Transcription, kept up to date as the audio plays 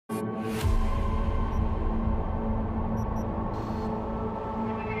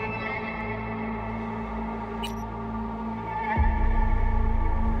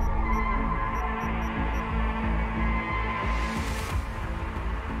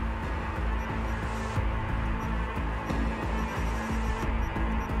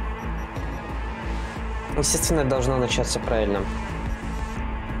Естественно, должно начаться правильно.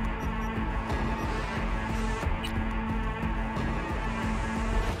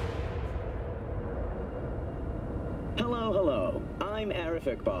 Hello. I'm Arif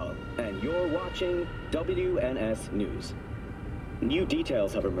Iqbal, and you're watching WNS News. New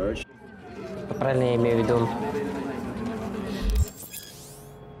details have emerged. Правильно я имею в виду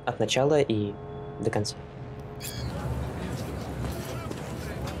от начала и до конца.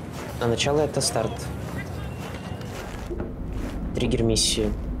 А начало — это старт. Триггер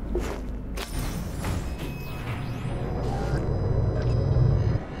миссии.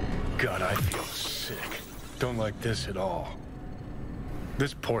 God, I feel sick. Don't like this at all.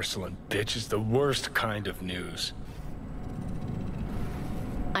 This porcelain bitch is the worst kind of news.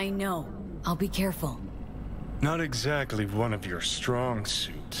 I know. I'll be careful. Not exactly one of your strong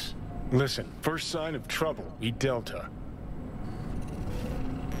suits. Listen, first sign of trouble, we Delta.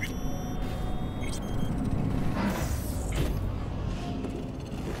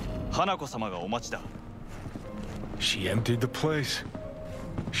 Hanako-sama ga omachi da. She emptied the place.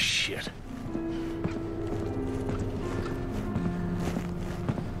 Shit.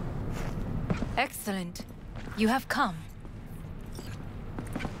 Excellent. You have come.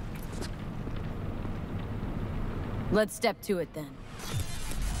 Let's step to it then.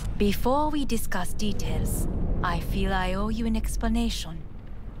 Before we discuss details, I feel I owe you an explanation.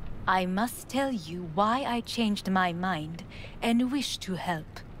 I must tell you why I changed my mind and wish to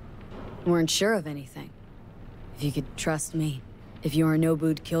help. Weren't sure of anything. If you could trust me. If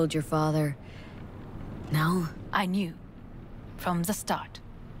Yorinobu'd killed your father. No? I knew. From the start.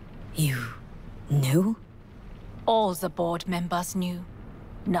 You knew? All the board members knew.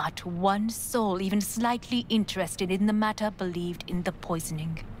 Not one soul even slightly interested in the matter believed in the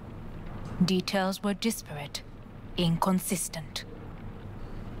poisoning. Details were disparate, inconsistent.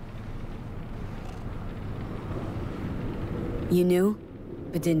 You knew,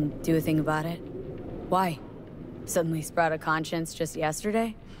 but didn't do a thing about it? Why? Suddenly sprout a conscience just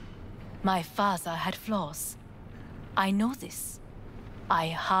yesterday? My father had flaws. I know this. I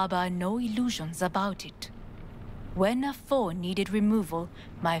harbor no illusions about it. When a foe needed removal,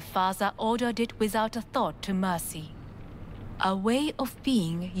 my father ordered it without a thought to mercy. A way of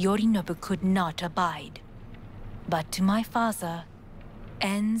being Yorinobu could not abide. But to my father,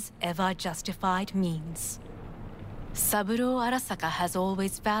 ends ever justified means. Saburo Arasaka has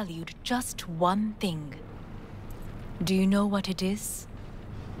always valued just one thing. Do you know what it is?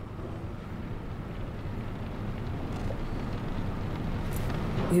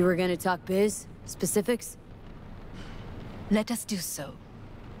 We were gonna talk biz? Specifics? Let us do so.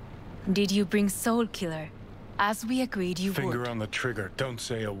 Did you bring Soul Killer, as we agreed you would? Finger on the trigger, don't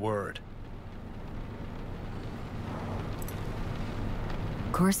say a word.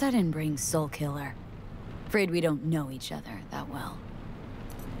 Of course I didn't bring Soul Killer. Afraid we don't know each other that well.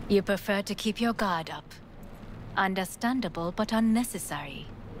 You prefer to keep your guard up. Understandable, but unnecessary.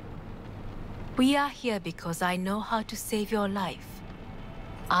 We are here because I know how to save your life.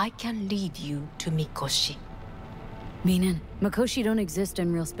 I can lead you to Mikoshi. Meaning, Mikoshi don't exist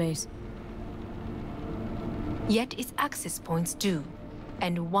in real space. Yet its access points do,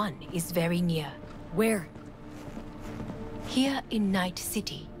 and one is very near. Where? Here in Night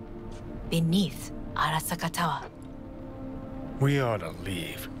City, beneath Arasaka Tower. We ought to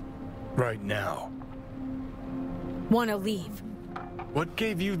leave. Right now. Wanna leave? What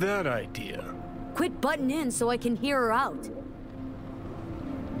gave you that idea? Quit butting in so I can hear her out.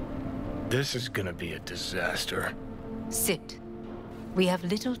 This is gonna be a disaster. Sit. We have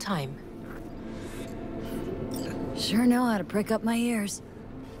little time. Sure know how to prick up my ears.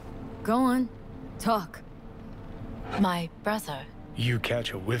 Go on. Talk. My brother. You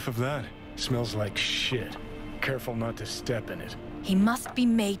catch a whiff of that? Smells like shit. Careful not to step in it. He must be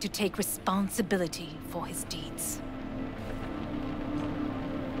made to take responsibility for his deeds.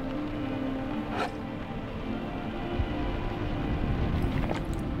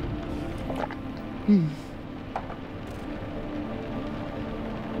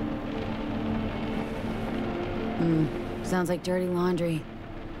 Sounds like dirty laundry.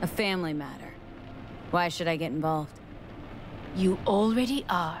 A family matter. Why should I get involved? You already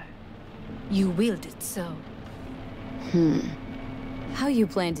are. You willed it so. How you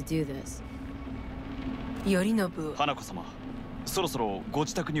plan to do this? Yorinobu. 花子様、そろそろご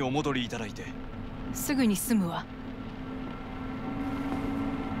自宅にお戻りいただいて。すぐに済むわ。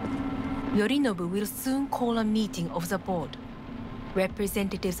Yorinobu will soon call a meeting of the board.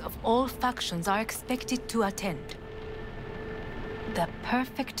 Representatives of all factions are expected to attend. The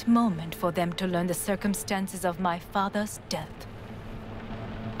perfect moment for them to learn the circumstances of my father's death.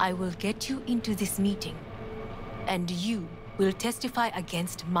 I will get you into this meeting and you will testify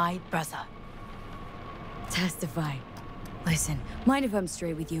against my brother. Testify. Listen, mind if I'm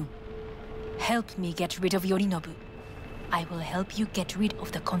straight with you? Help me get rid of Yorinobu. I will help you get rid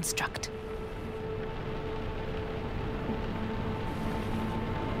of the construct.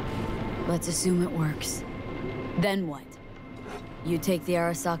 Let's assume it works. Then what? You take the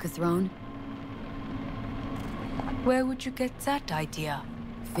Arasaka throne? Where would you get that idea?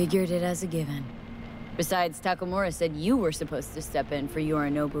 Figured it as a given. Besides, Takamura said you were supposed to step in for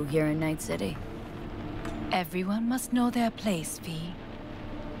Yorinobu here in Night City. Everyone must know their place, V.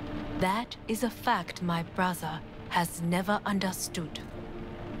 That is a fact my brother has never understood.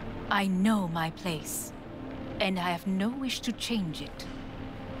 I know my place, and I have no wish to change it.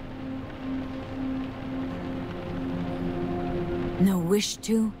 No wish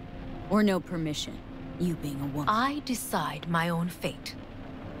to? Or no permission? You being a woman. I decide my own fate.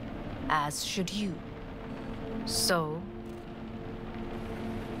 As should you. So...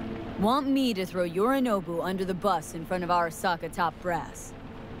 Want me to throw Yorinobu under the bus in front of Arasaka top brass?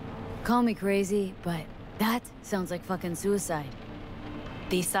 Call me crazy, but that sounds like fucking suicide.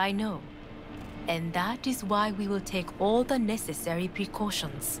 This I know. And that is why we will take all the necessary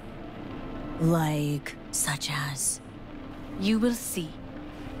precautions. Like, such as? You will see.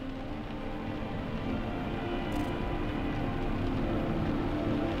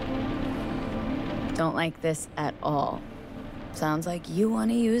 Don't like this at all. Sounds like you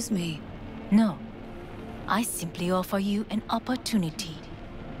want to use me. No. I simply offer you an opportunity.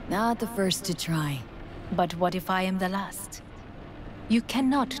 Not the first to try. But what if I am the last? You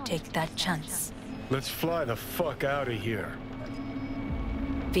cannot take that chance. Let's fly the fuck out of here.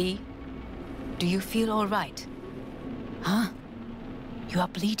 V, do you feel all right? Huh? You are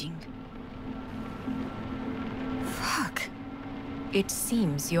bleeding. Fuck. It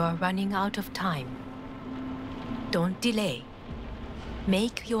seems you are running out of time. Don't delay.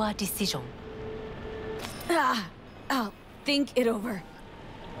 Make your decision. I'll think it over.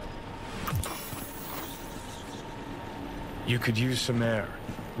 You could use some air.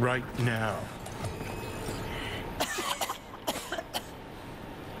 Right now.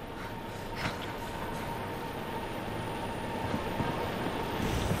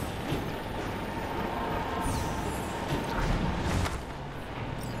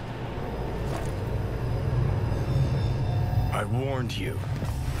 I warned you.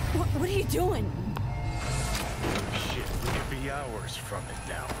 What are you doing? Shit, we could be hours from it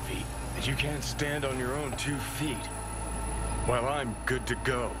now, V. And you can't stand on your own 2 feet. Well, I'm good to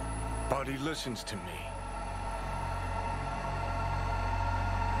go. Body listens to me.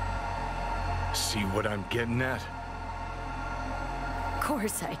 See what I'm getting at? Of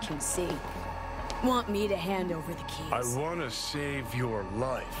course I can see. Want me to hand over the keys? I want to save your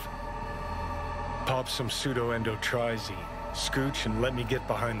life. Pop some pseudo-endotrizine, scooch, and let me get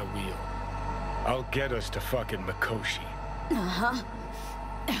behind the wheel. I'll get us to fucking Mikoshi. Uh-huh.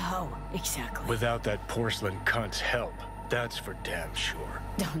 How exactly? Without that porcelain cunt's help, that's for damn sure.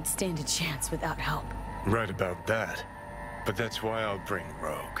 Don't stand a chance without help. Right about that. But that's why I'll bring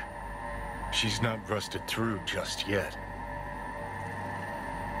Rogue. She's not rusted through just yet.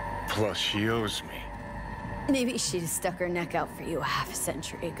 Plus, she owes me. Maybe she'd have stuck her neck out for you a half a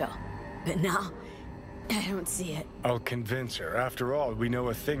century ago. But now, I don't see it. I'll convince her. After all, we know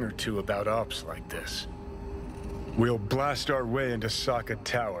a thing or two about ops like this. We'll blast our way into Saka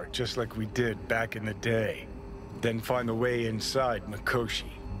Tower, just like we did back in the day. Then find a way inside Mikoshi.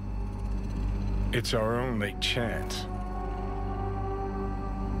 It's our only chance.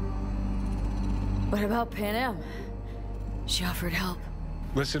 What about Pan Am? She offered help.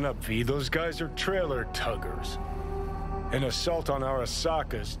 Listen up, V. Those guys are trailer tuggers. An assault on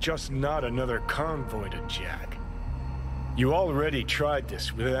Arasaka's just not another convoy to jack. You already tried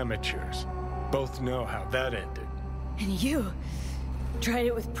this with amateurs. Both know how that ended. And you tried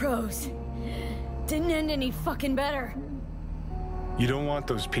it with pros. Didn't end any fucking better. You don't want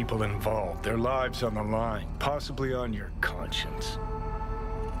those people involved. Their lives on the line, possibly on your conscience.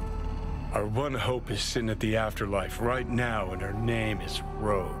 Our one hope is sitting at the afterlife right now, and her name is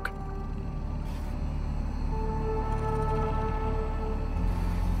Rogue.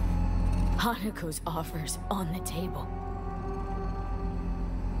 Hanako's offer's on the table.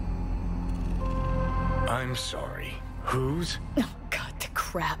 I'm sorry. Whose? Oh, God, the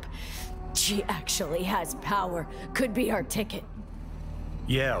crap. She actually has power. Could be our ticket.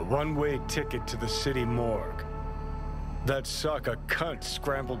 Yeah, one-way ticket to the city morgue. That Saka cunt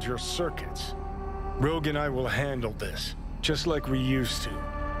scrambled your circuits. Rogue and I will handle this, just like we used to.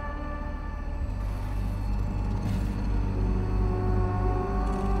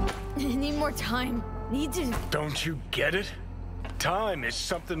 Need more more time. Need to... Don't you get it? Time is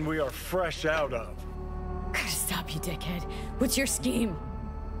something we are fresh out of. Gotta stop you, dickhead. What's your scheme?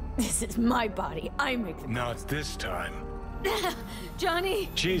 This is my body. I make the... Not this time. Johnny!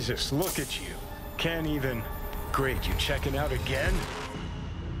 Jesus, look at you. Can't even... Great, you checking out again?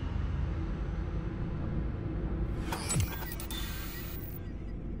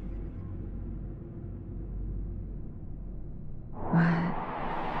 What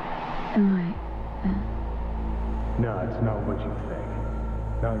am I... No, it's not what you think.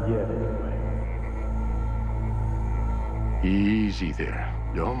 Not yet, anyway. Easy there.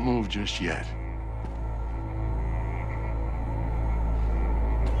 Don't move just yet.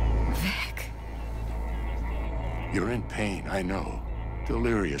 Vic. You're in pain, I know.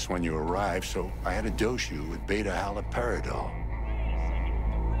 Delirious when you arrived, so I had to dose you with beta-haloperidol.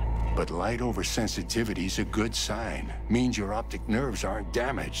 But light oversensitivity's a good sign. Means your optic nerves aren't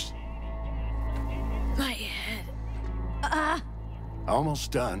damaged. My head.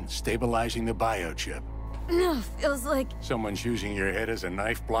 Almost done stabilizing the biochip. No, feels like... Someone's using your head as a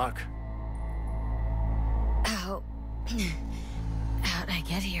knife block? How... How'd I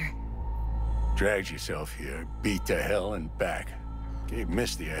get here? Dragged yourself here, beat to hell and back. Gave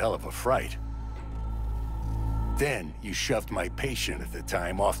Misty a hell of a fright. Then you shoved my patient at the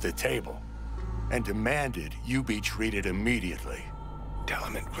time off the table and demanded you be treated immediately. Tell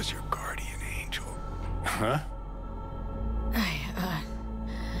him it was your guardian angel. Huh? I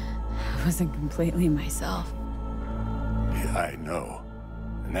wasn't completely myself. Yeah, I know.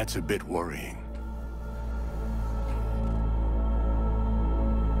 And that's a bit worrying.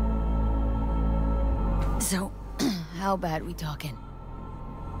 So, how bad we talking?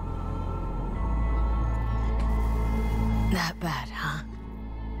 That bad, huh?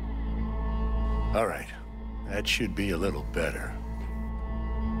 All right. That should be a little better.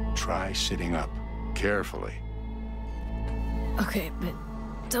 Try sitting up. Carefully. Okay, but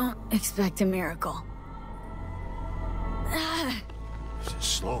don't expect a miracle.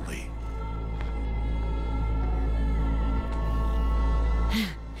 Slowly.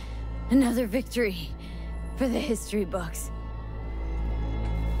 Another victory for the history books.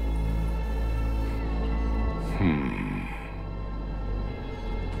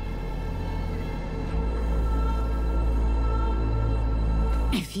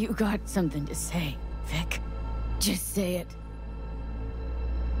 If you got something to say, Vic, just say it.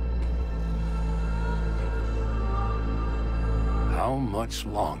 How much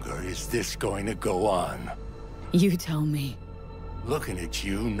longer is this going to go on? You tell me. Looking at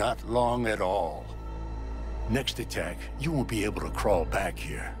you, not long at all. Next attack, you won't be able to crawl back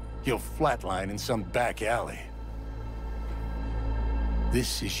here. You'll flatline in some back alley.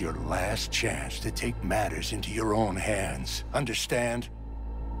 This is your last chance to take matters into your own hands. Understand?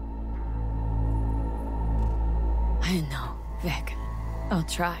 I know, Vic. I'll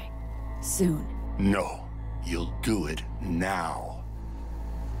try. Soon. No. You'll do it now.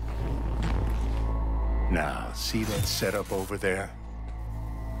 Now, see that setup over there?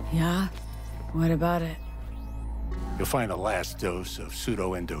 Yeah? What about it? You'll find a last dose of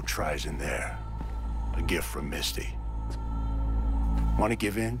pseudo-endotrizin there. A gift from Misty. Want to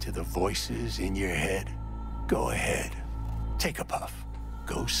give in to the voices in your head? Go ahead. Take a puff.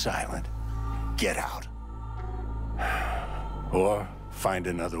 Go silent. Get out. Or find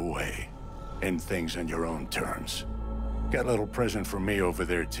another way. End things on your own terms. Got a little present for me over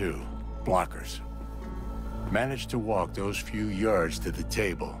there, too. Blockers. Manage to walk those few yards to the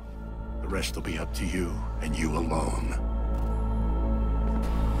table. The rest will be up to you, and you alone.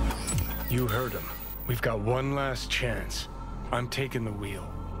 You heard him. We've got one last chance. I'm taking the wheel.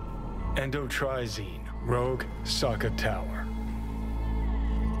 Endotrizine, Rogue, Sokka Tower.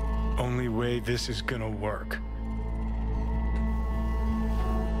 Only way this is gonna work.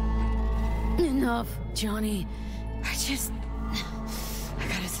 Enough, Johnny. I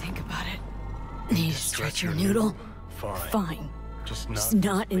gotta think about it. Need to stretch your noodle? Fine. Just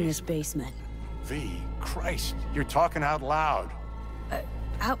not in this basement. V, Christ, you're talking out loud.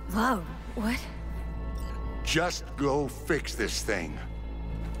 Out loud? What? Just go fix this thing.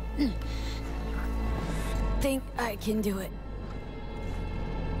 Think I can do it.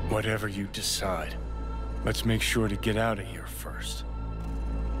 Whatever you decide. Let's make sure to get out of here first.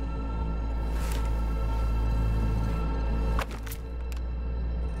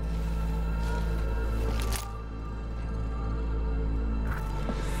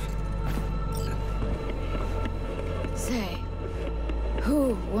 Say,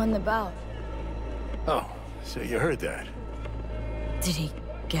 who won the bout? Oh, so you heard that. Did he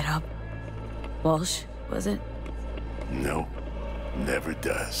get up? Walsh, was it? No, never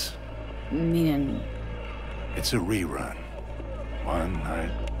does. Meaning... It's a rerun. One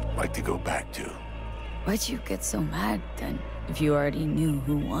I'd like to go back to. Why'd you get so mad, then, if you already knew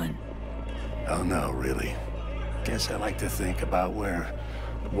who won? Oh no, really. Guess I like to think about where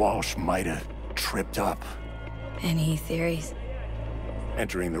Walsh might have tripped up. Any theories?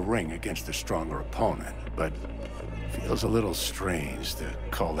 Entering the ring against a stronger opponent, but feels a little strange to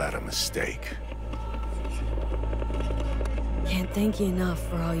call that a mistake. Can't thank you enough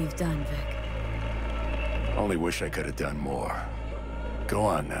for all you've done, Vic. Only wish I could have done more. Go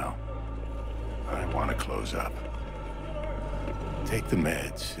on now. I want to close up. Take the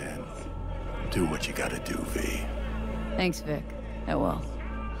meds and do what you gotta do, V. Thanks, Vic. I will.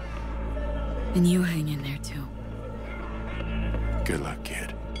 And you hang in there, too. Good luck,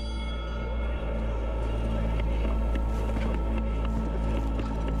 kid.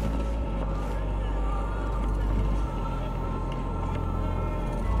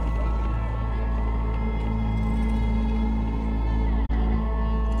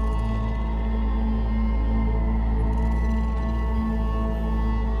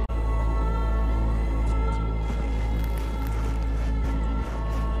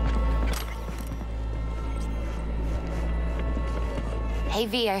 Hey,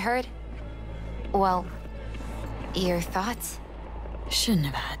 V, I heard... Well, your thoughts? Shouldn't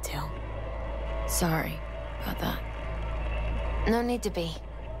have had to. Sorry about that. No need to be.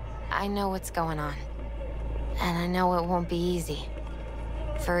 I know what's going on. And I know it won't be easy.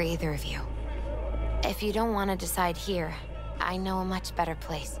 For either of you. If you don't want to decide here, I know a much better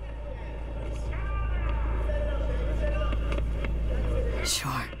place.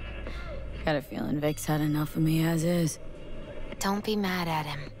 Sure. Got a feeling Vic's had enough of me as is. Don't be mad at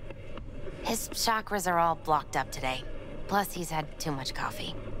him. His chakras are all blocked up today. Plus, he's had too much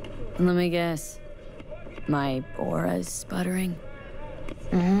coffee. Let me guess. My aura's sputtering?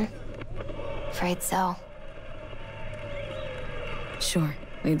 Mm-hmm. Afraid so. Sure.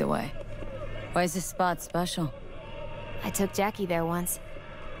 Lead the way. Why is this spot special? I took Jackie there once.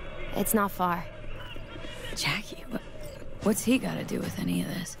 It's not far. Jackie? What's he got to do with any of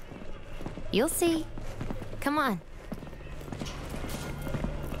this? You'll see. Come on.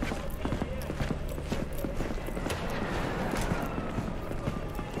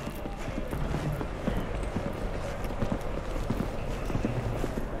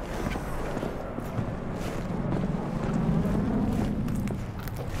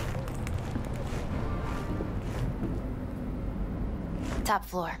 Top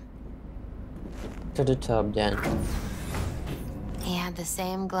floor. To the top, then. He had the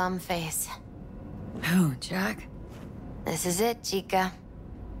same glum face. Who, Jack? This is it, chica.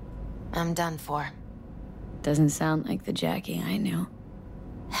 I'm done for. Doesn't sound like the Jackie I knew.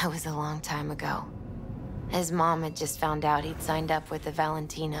 That was a long time ago. His mom had just found out he'd signed up with the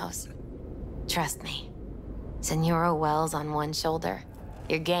Valentinos. Trust me. Senora Wells on one shoulder,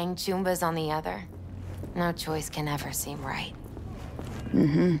 your gang Chumbas on the other. No choice can ever seem right.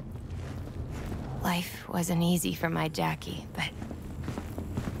 Mm-hmm. Life wasn't easy for my Jackie, but...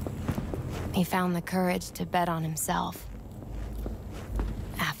 he found the courage to bet on himself.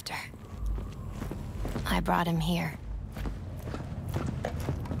 After. I brought him here.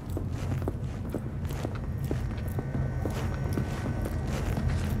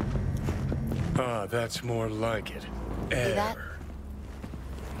 Ah, that's more like it. See that?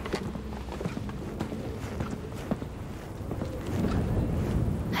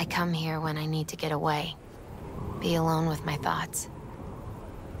 I come here when I need to get away. Be alone with my thoughts.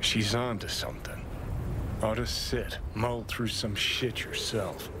 She's onto something. Ought to sit, mull through some shit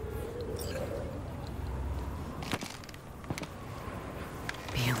yourself.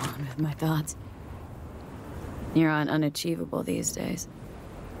 Be alone with my thoughts. You're on unachievable these days.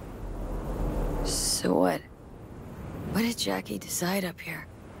 So what? What did Jackie decide up here?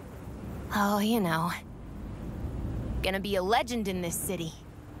 Oh, you know. Gonna be a legend in this city.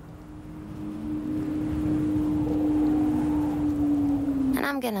 And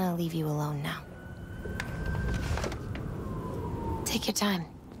I'm gonna leave you alone now. Take your time.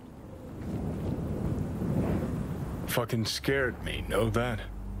 Fucking scared me, know that?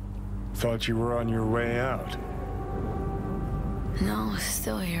 Thought you were on your way out. No,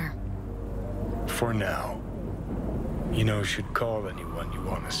 still here. For now. You know, should call anyone you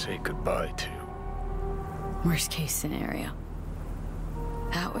want to say goodbye to. Worst case scenario.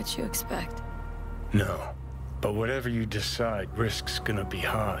 That what you expect? No. But whatever you decide, risk's gonna be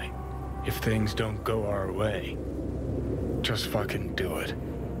high. If things don't go our way. Just fucking do it.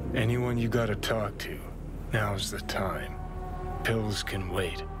 Anyone you gotta talk to, now's the time. Pills can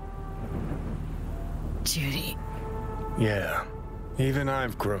wait. Judy. Yeah. Even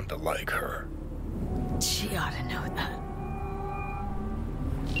I've grown to like her. She ought to know that.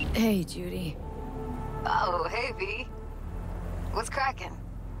 Hey, Judy. Oh, hey, V. What's cracking?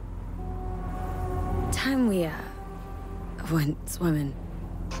 Time we, went swimming.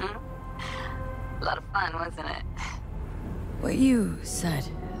 A lot of fun, wasn't it? What you said,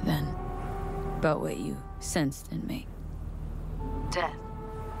 then, about what you sensed in me. Death.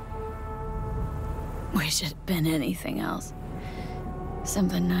 Wish it'd been anything else.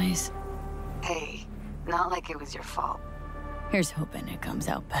 Something nice. Hey, not like it was your fault. Here's hoping it comes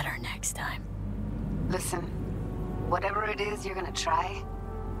out better next time. Listen, whatever it is you're gonna try,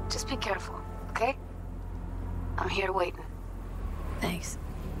 just be careful, okay? I'm here waiting. Thanks.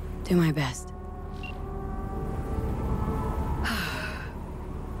 Do my best.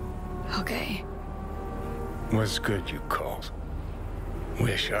 Okay. Was good you called.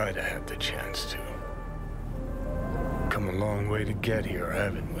 Wish I'd have had the chance to. Come a long way to get here,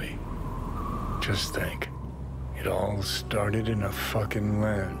 haven't we? Just think. It all started in a fucking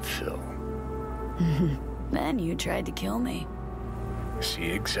landfill. Then you tried to kill me. See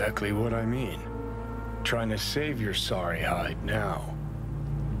exactly what I mean. Trying to save your sorry hide now.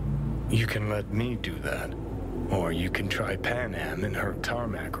 You can let me do that. Or you can try Panam and her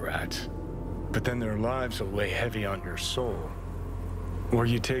tarmac rats. But then their lives will weigh heavy on your soul. Or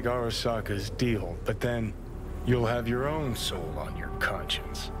you take Arasaka's deal, but then you'll have your own soul on your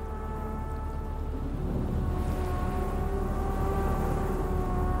conscience.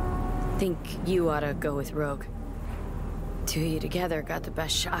 Think you ought to go with Rogue. Two of you together got the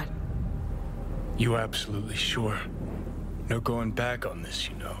best shot. You absolutely sure? No going back on this,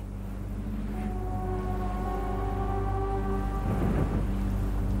 you know.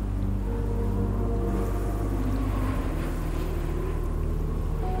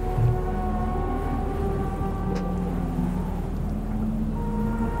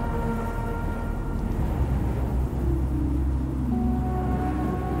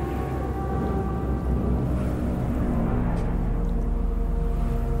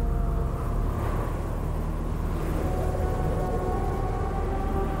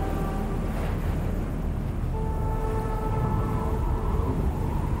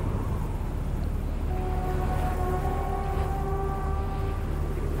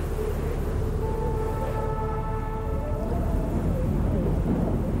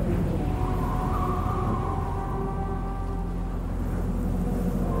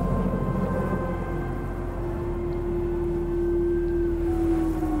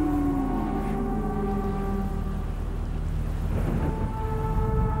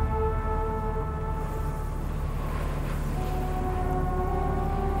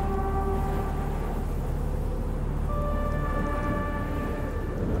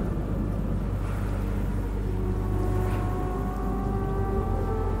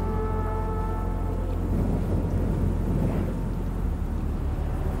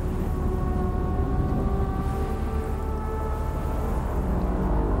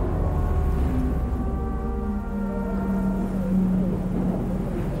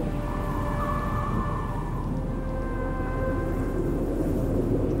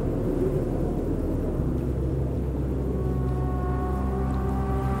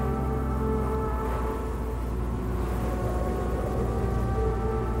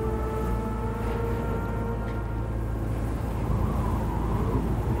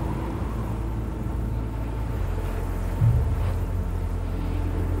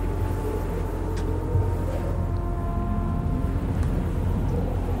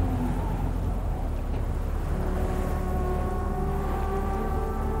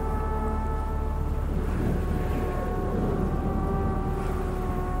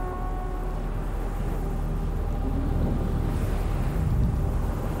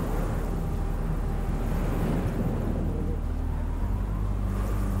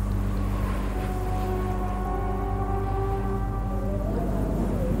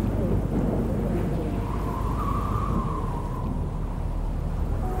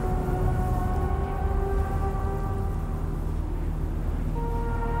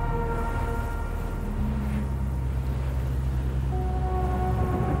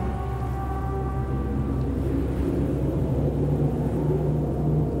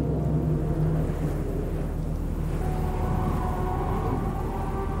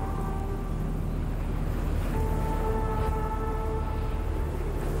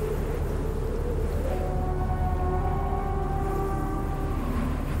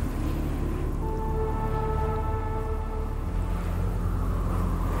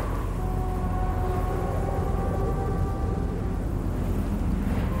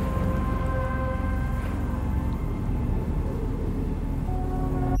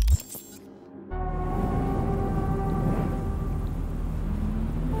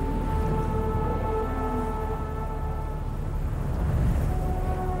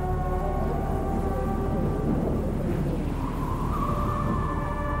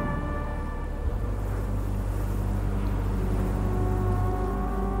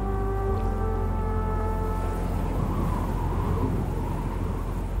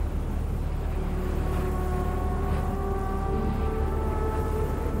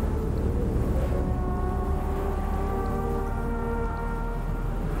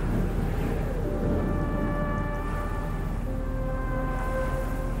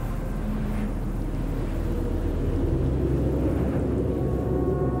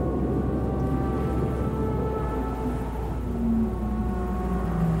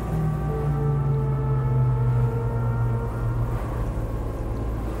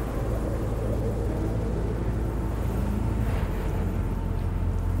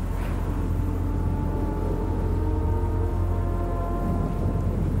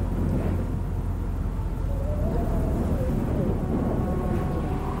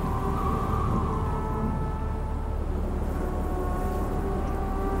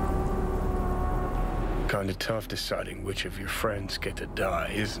 kinda tough deciding which of your friends get to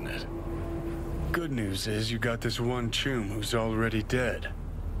die, isn't it? Good news is you got this one chum who's already dead.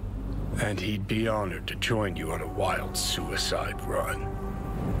 And he'd be honored to join you on a wild suicide run.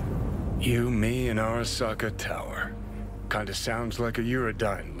 You, me, and Arasaka Tower. Kinda sounds like a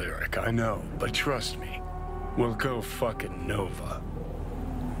Eurodyne lyric, I know, but trust me, we'll go fucking Nova.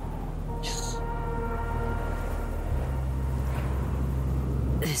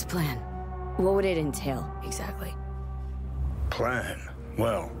 This plan, what would it entail, exactly? Plan?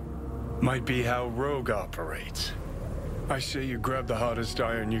 Well, might be how Rogue operates. I say you grab the hottest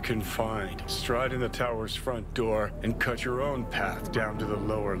iron you can find, stride in the tower's front door, and cut your own path down to the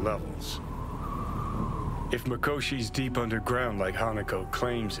lower levels. If Mikoshi's deep underground like Hanako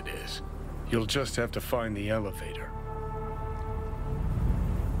claims it is, you'll just have to find the elevator.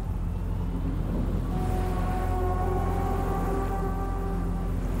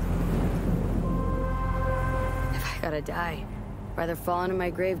 If I gotta die, rather fall into my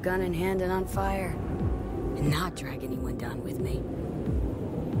grave gun in hand and on fire. And not drag anyone down with me.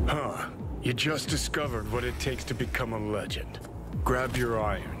 Huh. You just discovered what it takes to become a legend. Grab your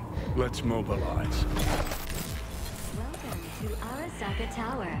iron. Let's mobilize. Welcome to Arasaka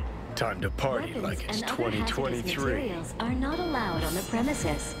Tower. Time to party Weapons like it's and other hazardous 2023. materials are not allowed on the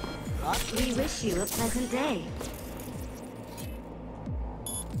premises. We wish you a pleasant day.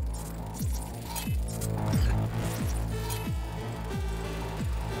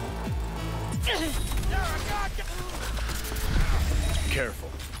 Careful.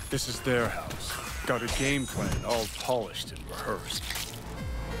 This is their house. Got a game plan all polished and rehearsed.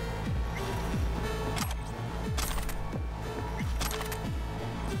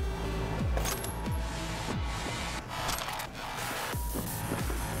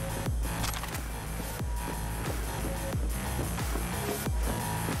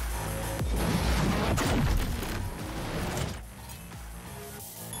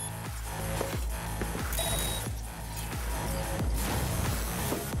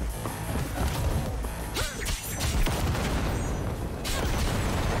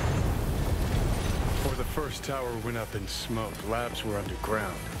 First tower went up in smoke. Labs were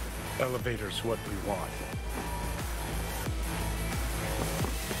underground. Elevator's what we want.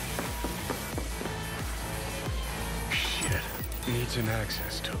 Shit. Needs an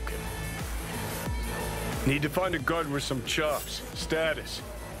access token. Need to find a guard with some chops. Status.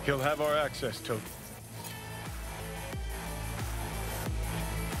 He'll have our access token.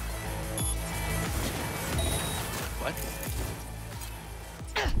 What?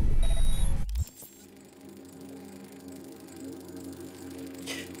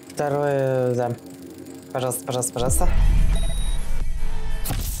 Второе, да. Пожалуйста, пожалуйста, пожалуйста.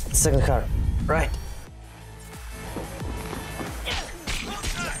 Second car. Right.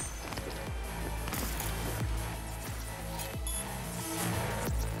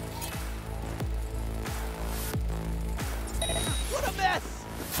 What a mess!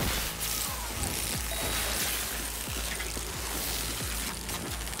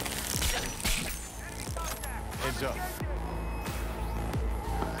 Heads up.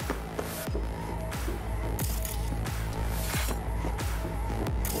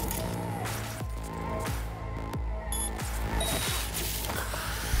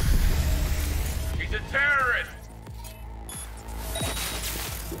 He's a terrorist!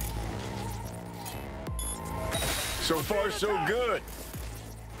 So far, so good.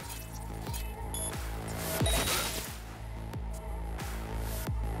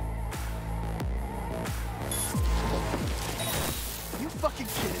 You fucking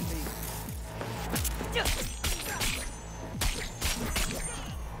kidding me?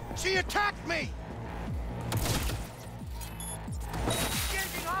 She attacked me!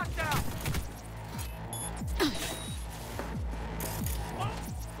 Engaging hostile!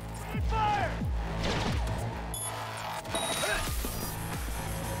 Open fire!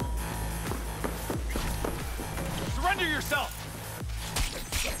 Surrender yourself!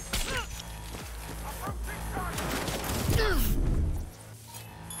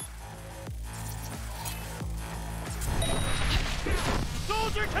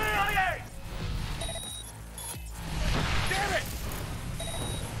 Soldier KIA! Damn it!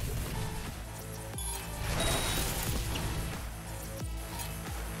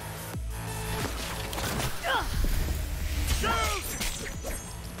 Shoot!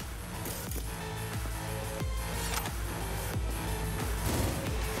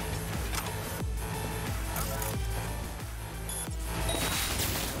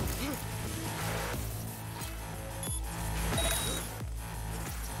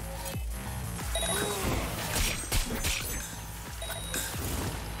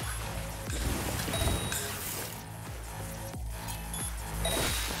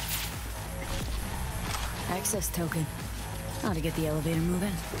 Access token. Ought to get the elevator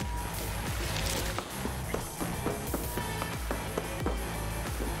moving.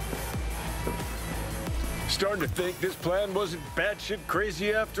 Starting to think this plan wasn't batshit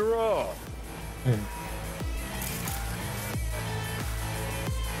crazy after all.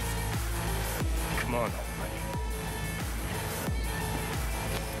 Come on, already.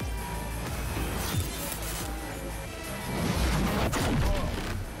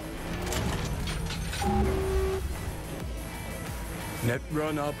 Net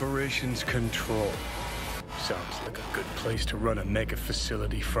Run Operations Control. Sounds like a good place to run a mega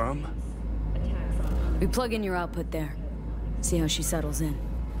facility from. We plug in your output there. See how she settles in.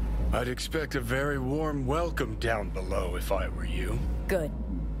 I'd expect a very warm welcome down below if I were you. Good.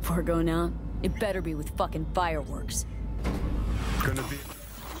 Before going out, it better be with fucking fireworks. Gonna be...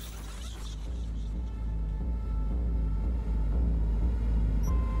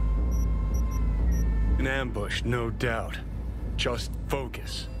 an ambush, no doubt. Just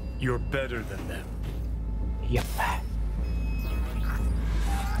focus. You're better than them. Yep.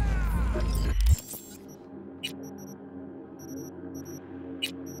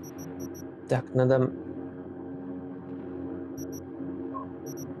 Так, надо...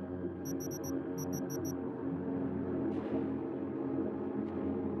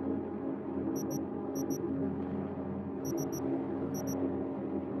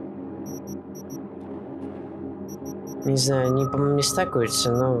 Не знаю, они, по-моему, не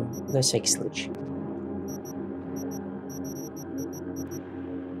стакаются, но на всякий случай.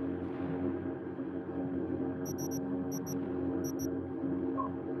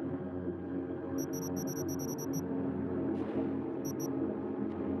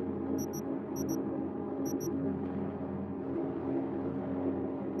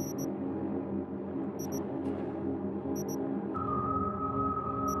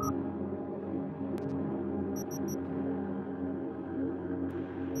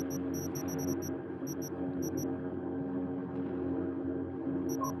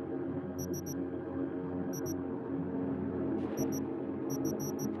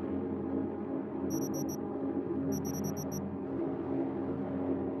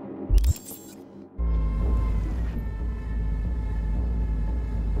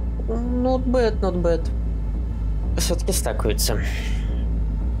 Not bad, not bad. Все-таки стакаются.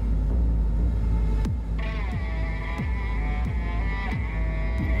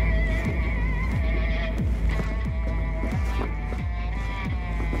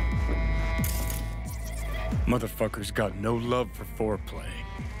 Motherfucker's got no love for foreplay.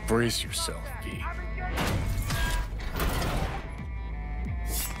 Brace yourself, V.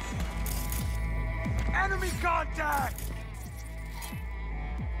 Enemy contact!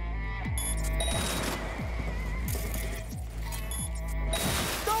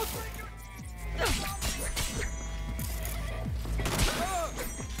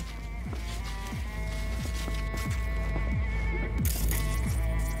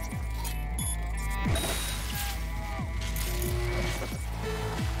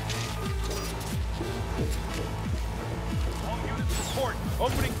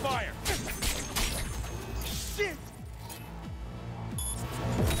 Opening fire! Shit!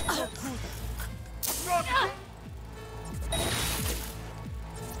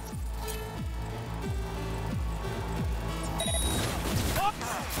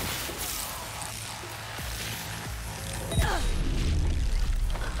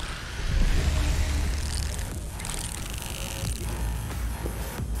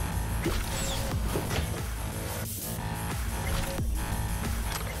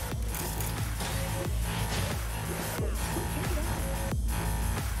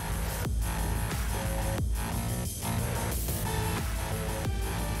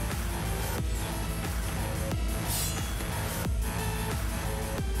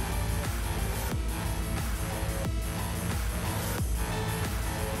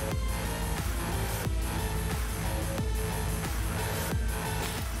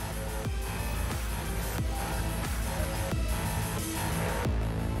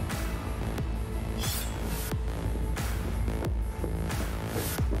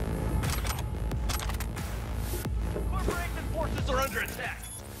 Are under attack.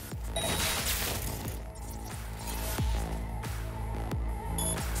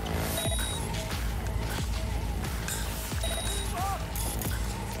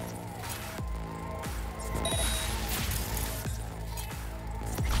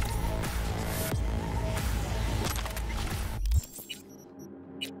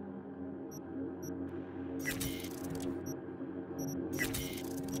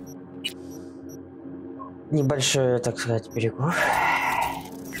 Небольшой, так сказать, перекур.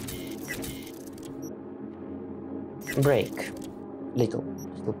 break. Little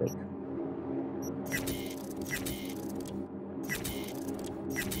break.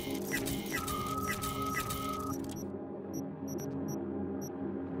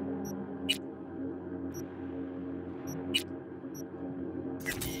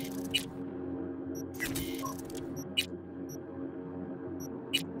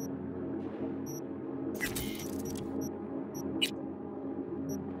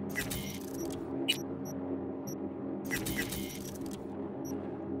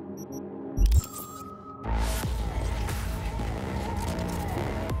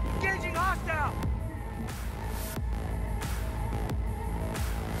 Engaging hostile!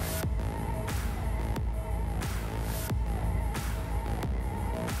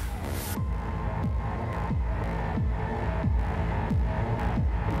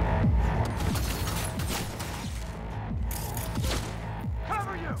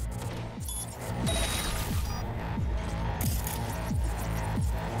 Cover you!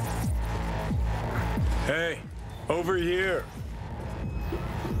 Hey, over here.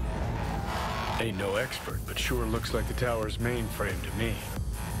 Ain't no expert, but sure looks like the tower's mainframe to me.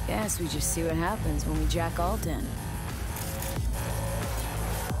 Guess we just see what happens when we jack Alt in.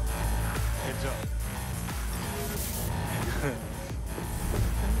 Heads up.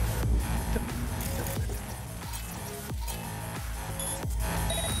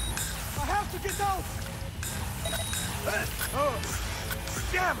 I have to get those! Oh,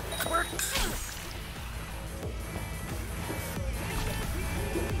 damn it! We're...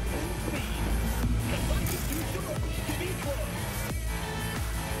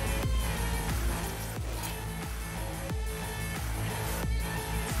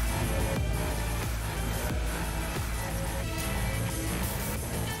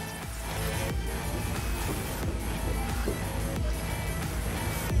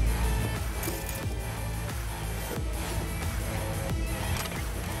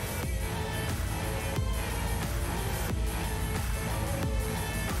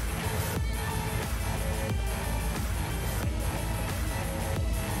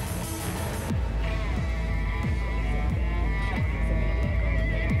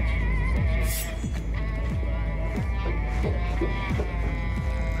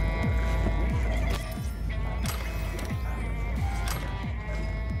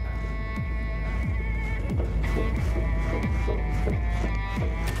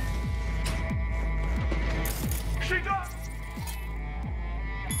 She's up!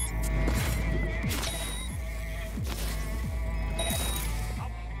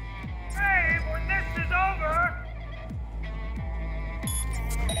 Hey, when this is over!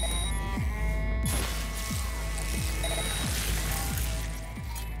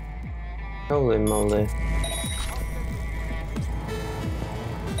 Holy moly.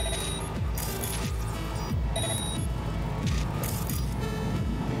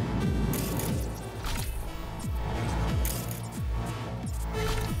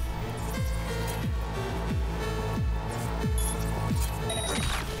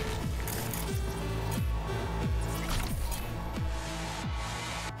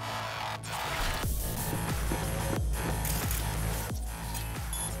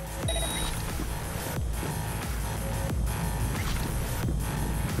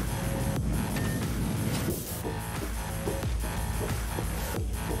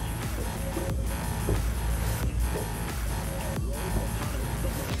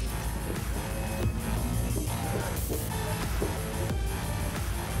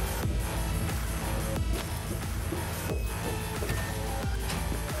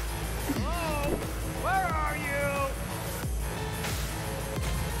 Where are you?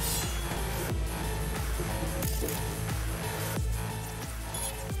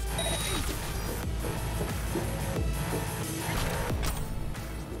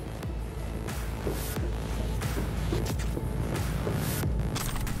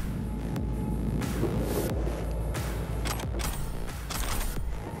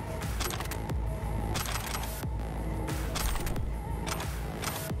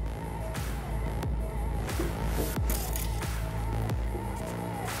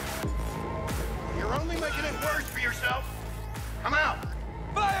 You're only making it worse for yourself. I'm out.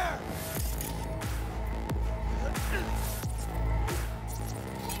 Fire!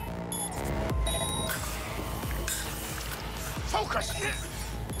 Focus!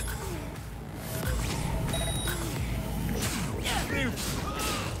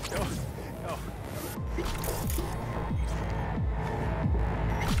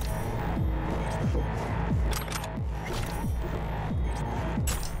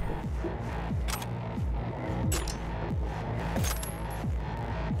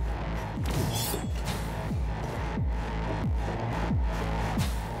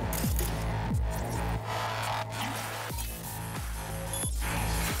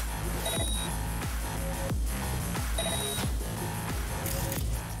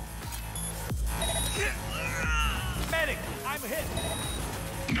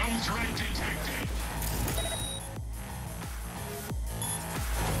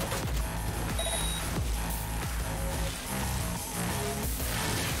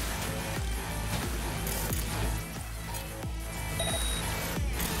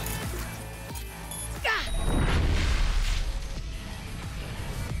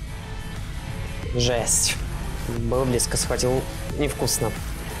 Жесть. Было близко, схватил невкусно.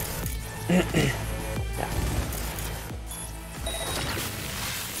 Да.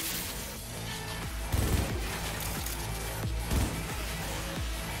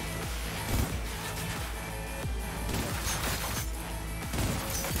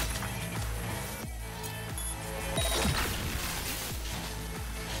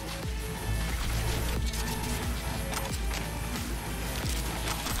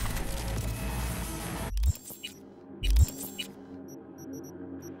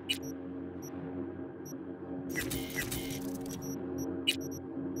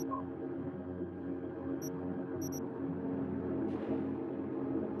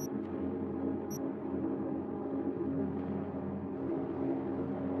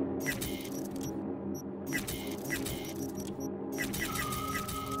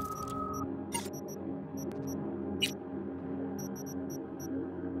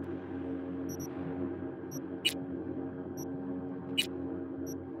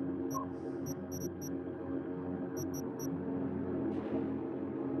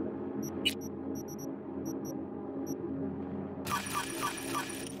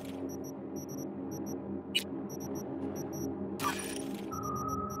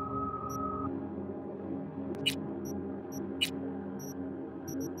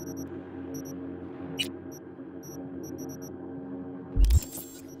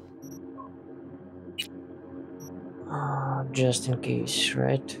 Just in case,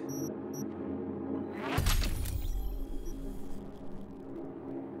 right?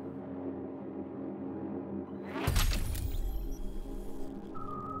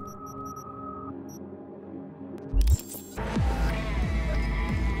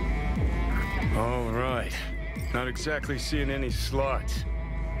 All right. Not exactly seeing any slots.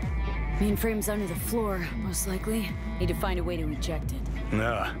 Mainframe's under the floor, most likely. Need to find a way to eject it.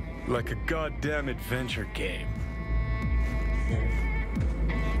 Nah, like a goddamn adventure game.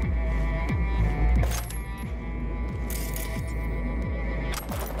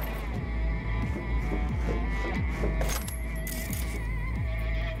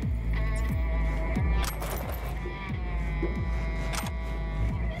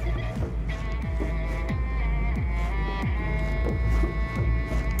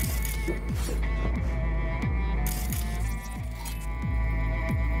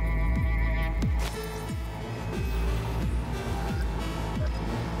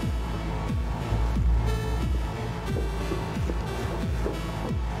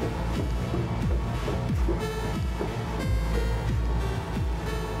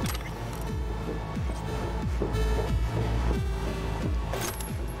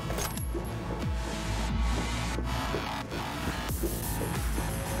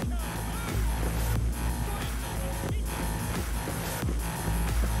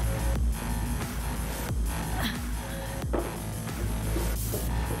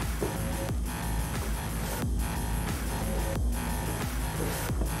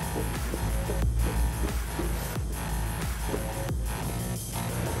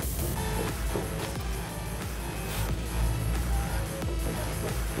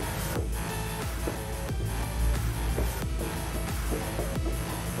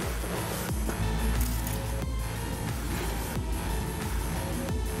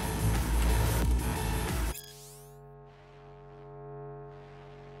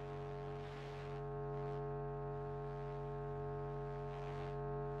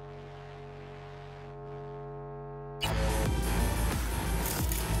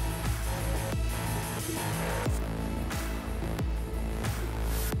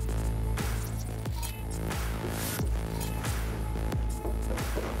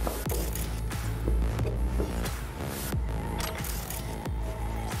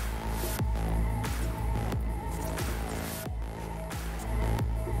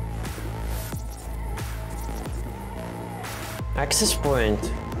 Access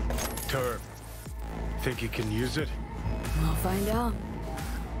point. Turb. Think you can use it? I'll find out.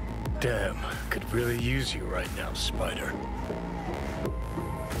 Damn, could really use you right now, Spider.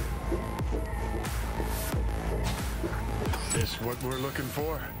 This what we're looking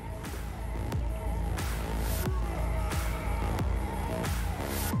for?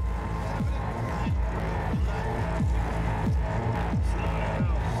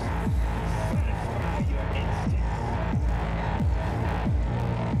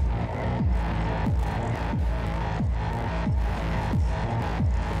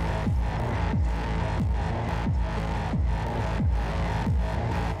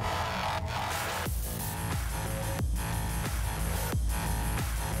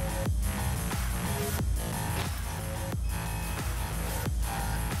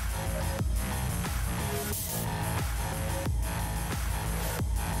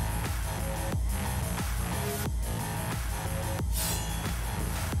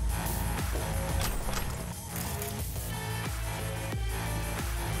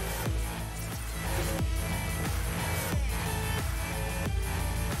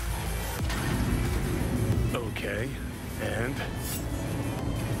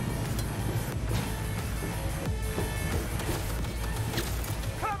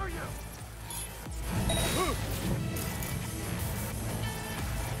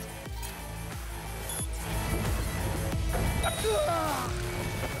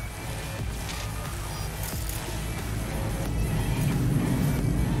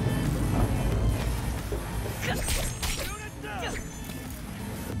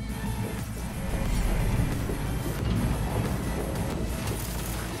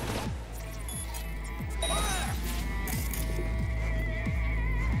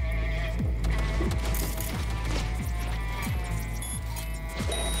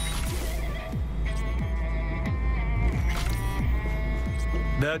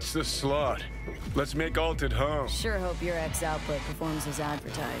 That's the slot. Let's make Alt at home. Sure hope your X-output performs as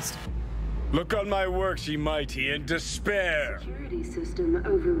advertised. Look on my works, ye mighty, in despair. Security system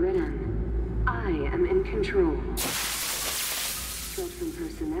overridden. I am in control. Threat from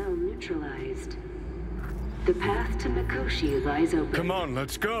personnel neutralized. The path to Mikoshi lies open. Come on,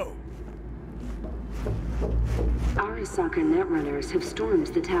 let's go. Arasaka netrunners have stormed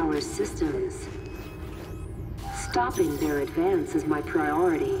the tower's systems. Stopping their advance is my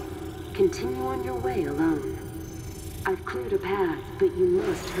priority. Continue on your way alone. I've cleared a path, but you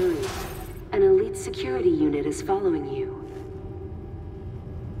must hurry. An elite security unit is following you.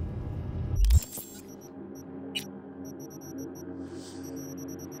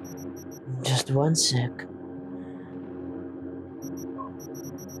 Just one sec.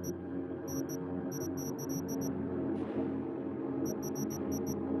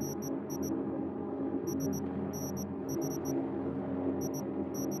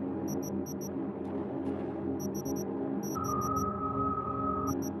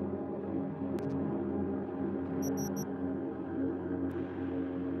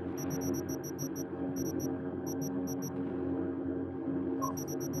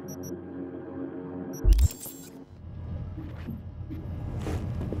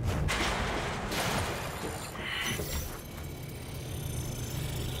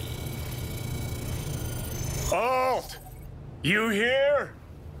 Alt! You here?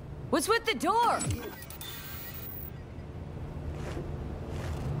 What's with the door?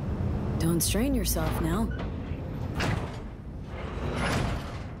 Don't strain yourself now.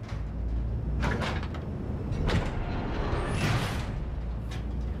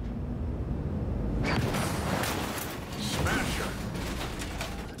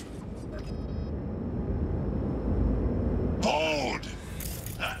 Hold!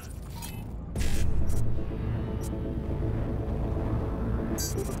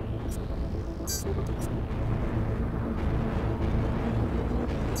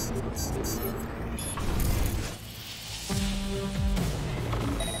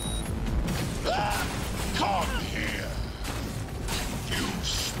 Come here. You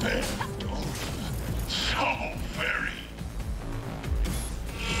spent so very.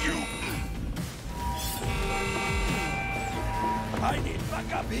 You. I need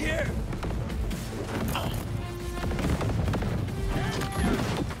backup here.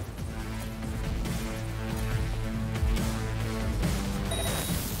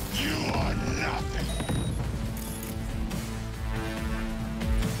 You are nothing.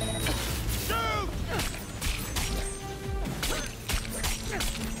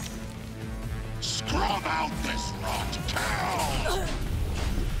 Scrub out this rot town!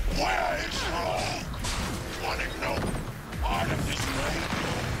 Where is Rogue? Wanna know part of this raid?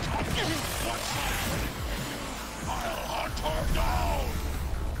 What's happening? I'll hunt her down!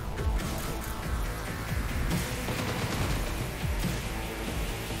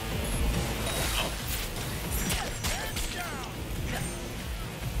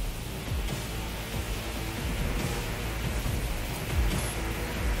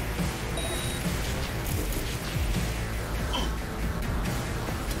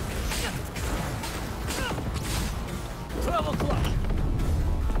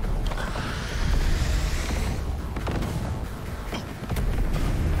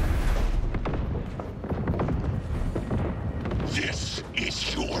 This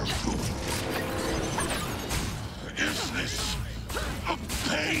is your room. Is this a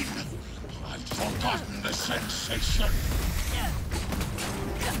pain? I've forgotten the sensation.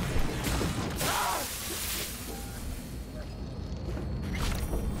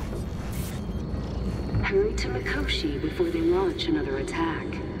 Hurry to Mikoshi before they launch another attack.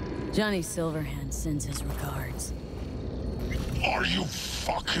 Johnny Silverhand sends his regards. Are you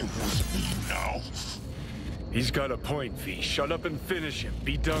fucking with me now? He's got a point, V. Shut up and finish him.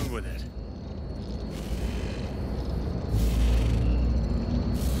 Be done with it.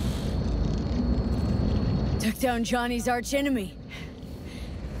 Took down Johnny's archenemy.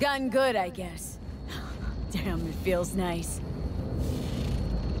 Gotten good, I guess. Damn, it feels nice.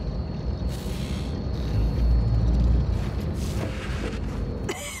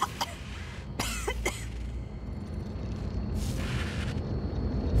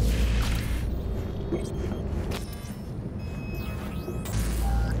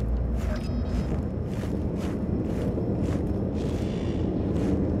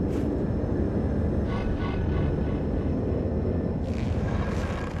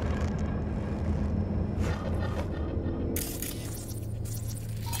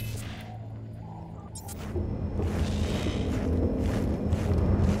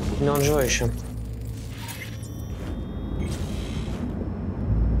 Не он живой еще.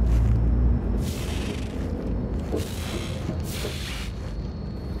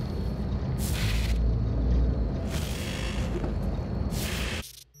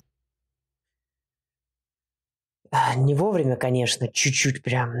 Не вовремя, конечно, чуть-чуть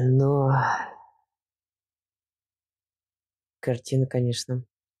прям, но... Картина, конечно.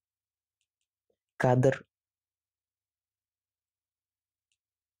 Кадр.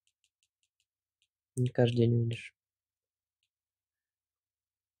 Не каждый день увидишь.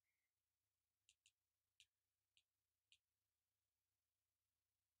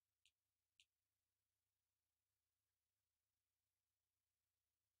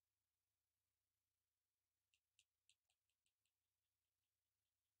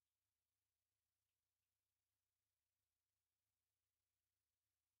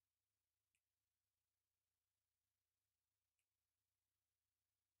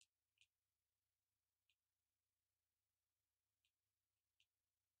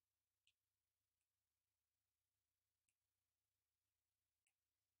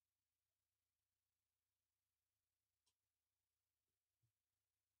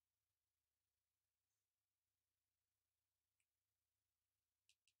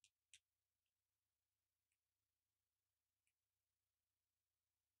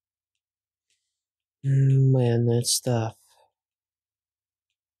 Man, that's tough.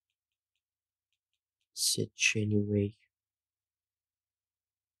 Sitch anyway.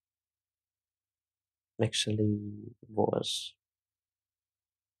 Actually, was.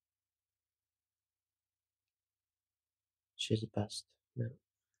 She's the best. No.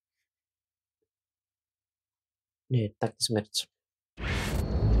 Нет, так не смерть.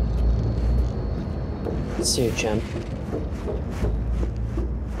 See you, champ.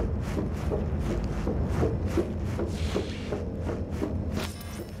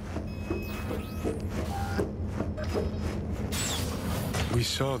 We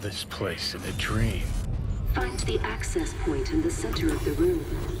saw this place in a dream. Find the access point in the center of the room.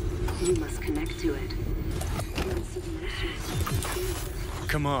 You must connect to it.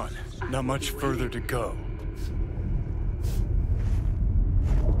 Come on, not much further to go.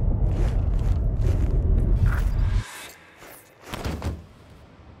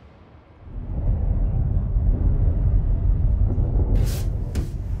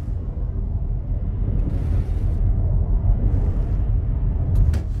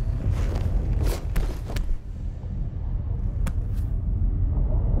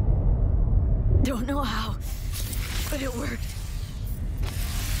 Don't know how, but it worked.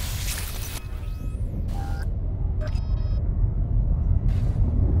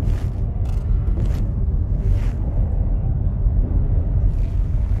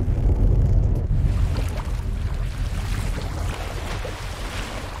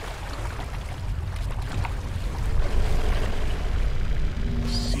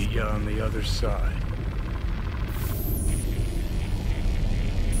 See ya on the other side.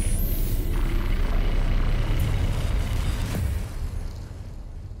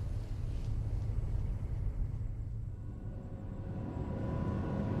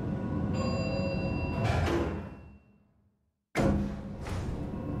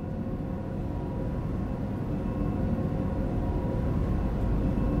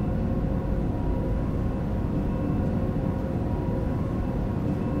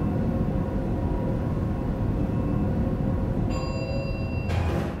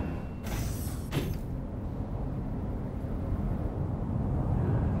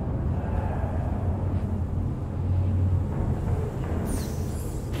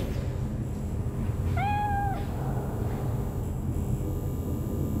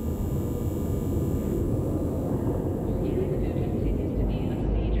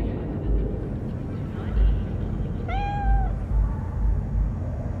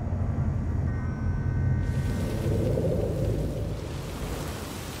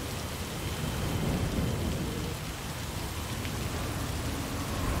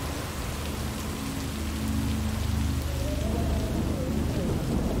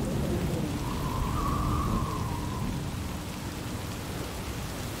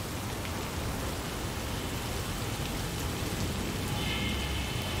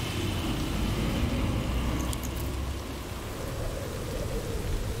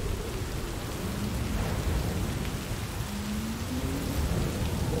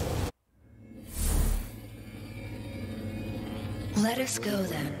 Let us go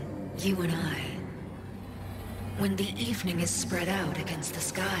then, you and I. When the evening is spread out against the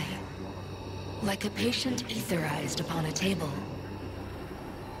sky, like a patient etherized upon a table.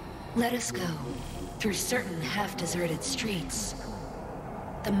 Let us go through certain half-deserted streets,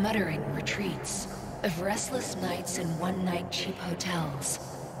 the muttering retreats of restless nights in one-night cheap hotels,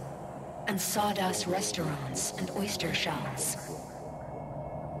 and sawdust restaurants and oyster shells.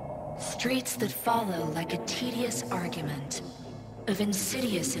 Streets that follow like a tedious argument of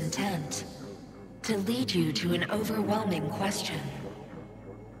insidious intent, to lead you to an overwhelming question.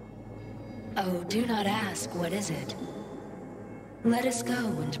 Oh, do not ask, what is it? Let us go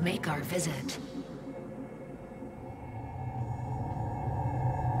and make our visit.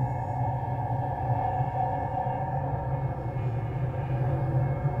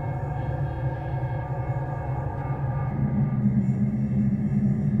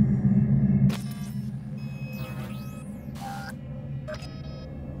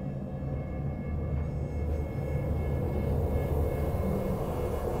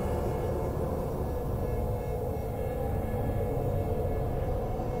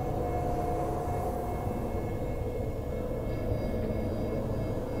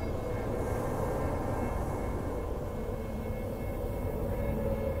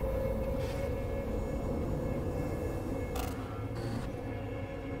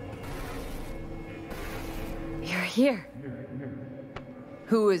 Here.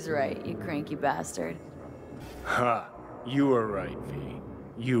 Who was right, you cranky bastard? Ha! You were right, V.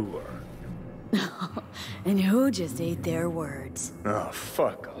 You were. And who just ate their words? Oh,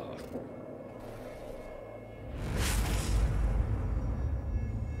 fuck off.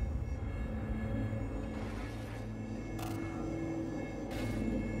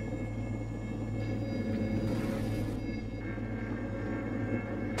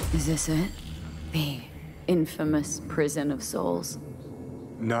 Is this it? The infamous prison of souls?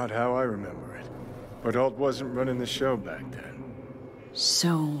 Not how I remember it. But Alt wasn't running the show back then.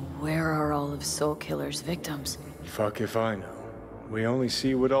 So, where are all of Soul Killer's victims? Fuck if I know. We only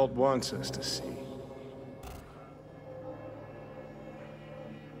see what Alt wants us to see.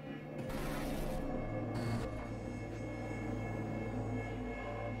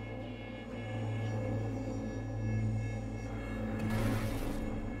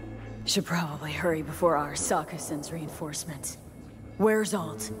 Should probably hurry before Arasaka sends reinforcements. Where's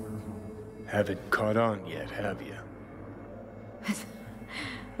Alt? Haven't caught on yet, have you?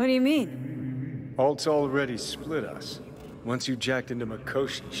 What do you mean? Alt's already split us. Once you jacked into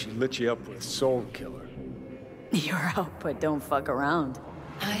Mikoshi, she lit you up with Soul Killer. You're out, but don't fuck around.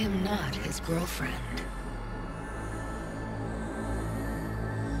 I am not his girlfriend.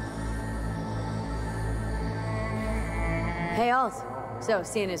 Hey, Alt. So,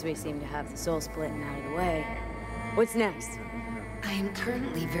 seeing as we seem to have the soul splitting out of the way, what's next? I am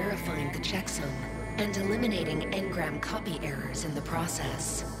currently verifying the checksum and eliminating engram copy errors in the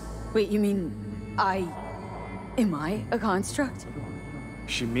process. Wait, you mean am I a construct?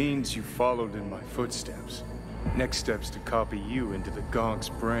 She means you followed in my footsteps. Next step's to copy you into the Gonk's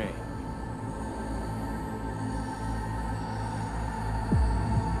brain.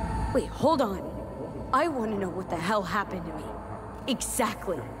 Wait, hold on. I want to know what the hell happened to me.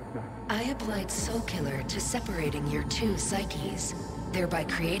 Exactly. I applied Soul Killer to separating your two psyches, thereby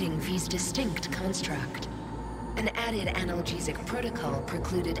creating V's distinct construct. An added analgesic protocol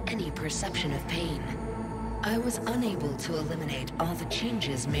precluded any perception of pain. I was unable to eliminate all the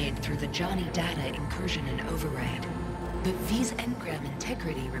changes made through the Johnny data incursion and override, but V's engram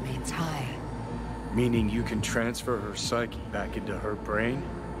integrity remains high. Meaning you can transfer her psyche back into her brain?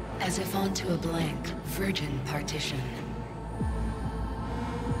 As if onto a blank, virgin partition.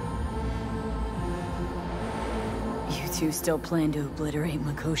 You two still plan to obliterate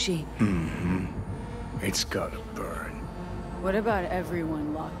Mikoshi? Mm-hmm. It's gotta burn. What about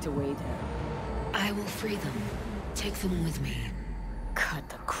everyone locked away there? I will free them. Take them with me. Cut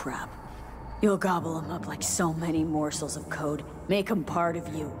the crap. You'll gobble them up like so many morsels of code. Make them part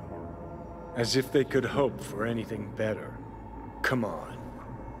of you. As if they could hope for anything better. Come on.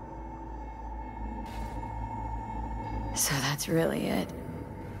 So that's really it.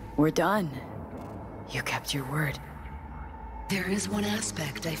 We're done. You kept your word. There is one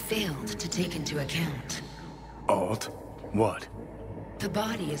aspect I failed to take into account. Alt? What? The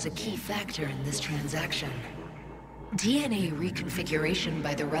body is a key factor in this transaction. DNA reconfiguration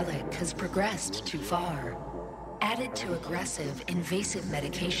by the relic has progressed too far. Added to aggressive, invasive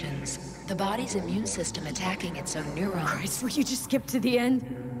medications, the body's immune system attacking its own neurons. Christ, will you just skip to the end?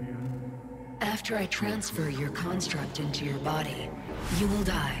 After I transfer your construct into your body, you will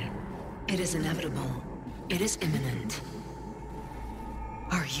die. It is inevitable. It is imminent.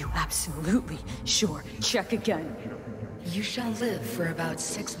 Are you absolutely sure? Check again. You shall live for about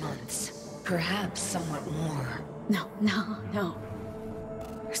 6 months. Perhaps somewhat more. No.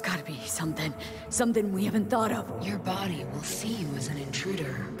 There's gotta be something we haven't thought of. Your body will see you as an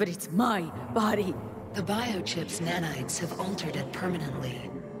intruder. But it's my body. The biochip's nanites have altered it permanently.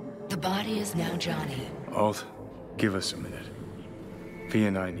 The body is now Johnny. Alt, give us a minute. V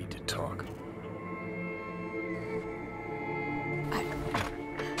and I need to talk. I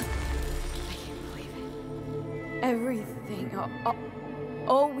can't Everything.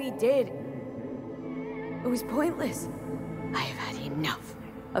 All we did. It was pointless. I have had enough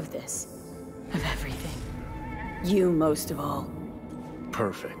of this. Of everything. You most of all.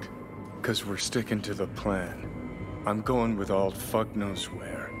 Perfect. Because we're sticking to the plan. I'm going with all fuck knows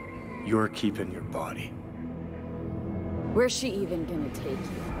where. You're keeping your body. Where's she even gonna take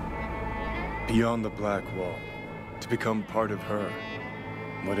you? Beyond the Black Wall. To become part of her.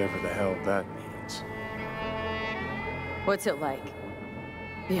 Whatever the hell that means. What's it like?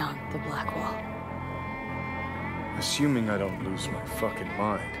 Beyond the Black Wall? Assuming I don't lose my fucking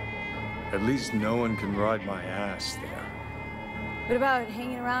mind. At least no one can ride my ass there. What about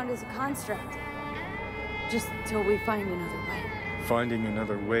hanging around as a construct? Just till we find another way. Finding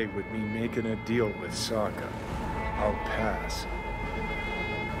another way would mean making a deal with Sokka. I'll pass.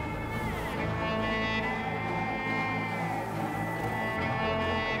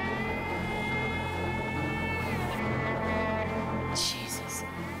 Jesus.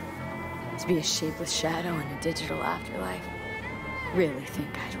 To be a shapeless shadow in a digital afterlife. Really think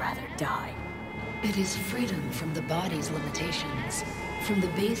I'd rather die. It is freedom from the body's limitations, from the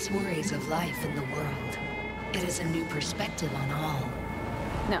base worries of life in the world. It is a new perspective on all.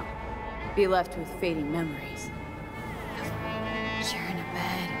 No. Be left with fading memories. Sharing a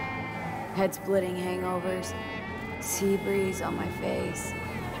bed. Head-splitting hangovers. Sea breeze on my face.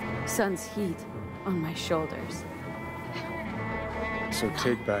 Sun's heat on my shoulders. So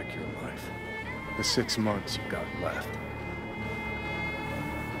take back your life. The 6 months you got left.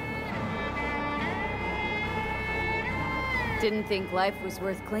 Didn't think life was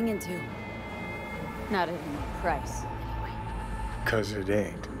worth clinging to. Not at any price, anyway. 'Cause it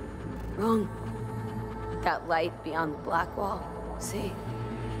ain't. Wrong. That light beyond the Black Wall, see?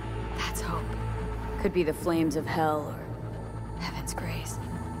 That's hope. Could be the flames of hell or heaven's grace.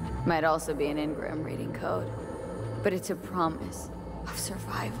 Might also be an Ingram reading code. But it's a promise of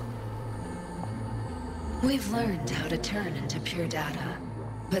survival. We've learned how to turn into pure data,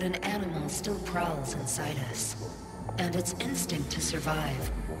 but an animal still prowls inside us. And its instinct to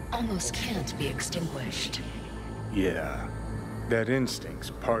survive almost can't be extinguished. Yeah, that instinct's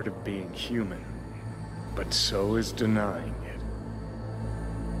part of being human. But so is denying it.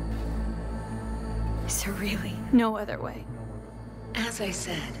 Is there really no other way? As I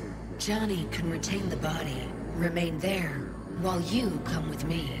said, Johnny can retain the body, remain there, while you come with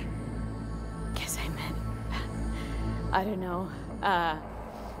me. Guess I meant... I don't know.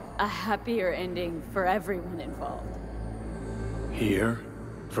 A happier ending for everyone involved. Here,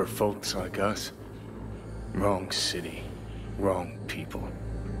 for folks like us, wrong city, wrong people.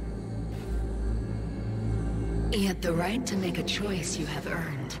 Yet the right to make a choice you have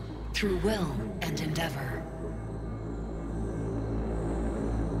earned, through will and endeavor.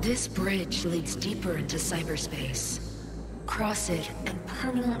 This bridge leads deeper into cyberspace. Cross it and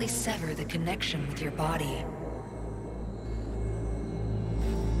permanently sever the connection with your body.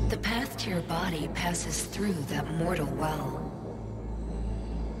 The path to your body passes through that mortal well.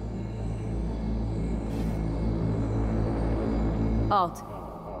 Alt,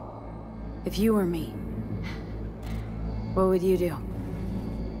 if you were me, what would you do?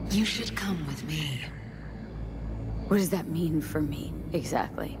 You should come with me. What does that mean for me,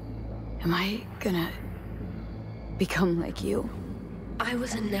 exactly? Am I gonna become like you? I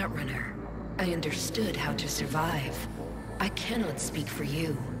was a netrunner. I understood how to survive. I cannot speak for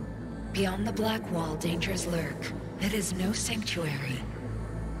you. Beyond the Black Wall, dangers lurk. It is no sanctuary.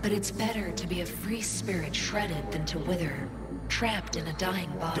 But it's better to be a free spirit shredded than to wither, trapped in a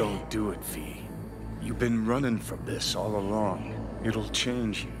dying body. Don't do it, V. You've been running from this all along. It'll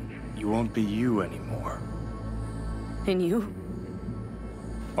change you. You won't be you anymore. And you?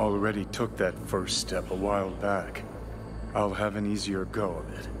 Already took that first step a while back. I'll have an easier go of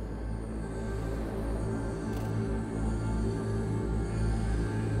it.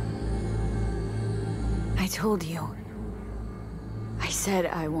 I told you. I said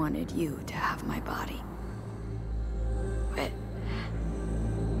I wanted you to have my body.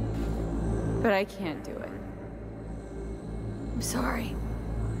 But I can't do it. I'm sorry.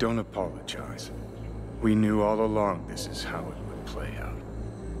 Don't apologize. We knew all along this is how it would play out.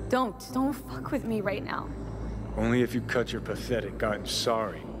 Don't fuck with me right now. Only if you cut your pathetic "I'm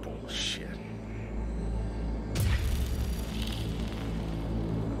sorry" bullshit.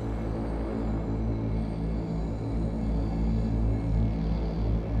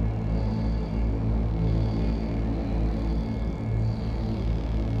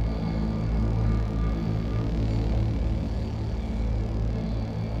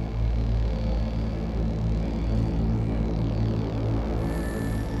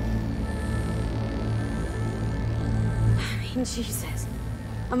 Jesus.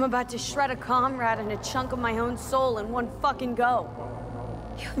 I'm about to shred a comrade and a chunk of my own soul in one fucking go.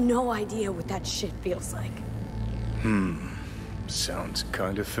 You have no idea what that shit feels like. Sounds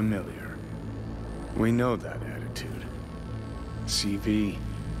kind of familiar. We know that attitude. CV,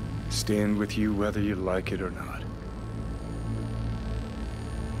 stand with you whether you like it or not.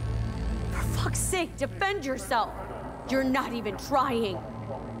 For fuck's sake, defend yourself! You're not even trying!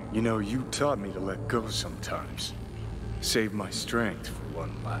 You know, you taught me to let go sometimes. Save my strength for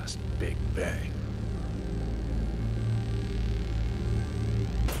one last big bang.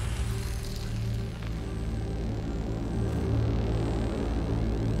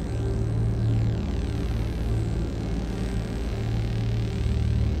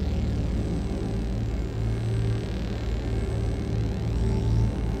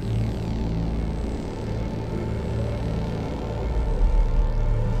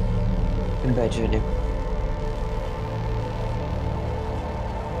 Goodbye, Julie.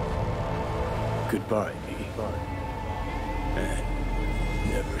 Goodbye, V.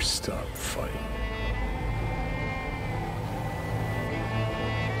 And never stop fighting.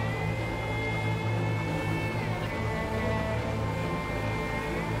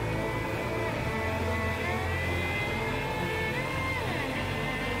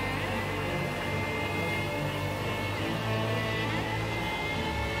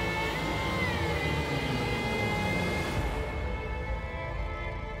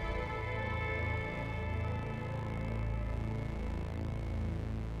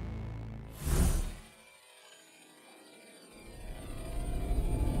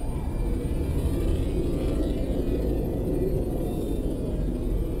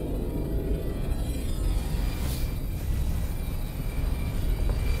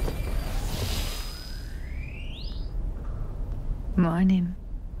 Morning.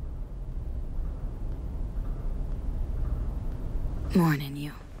 Morning,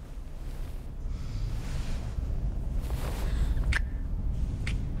 you.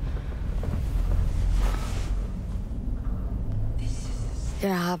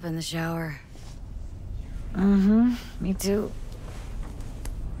 Gonna hop in the shower. Me too.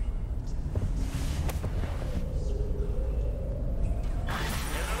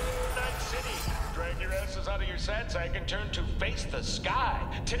 I can turn to face the sky.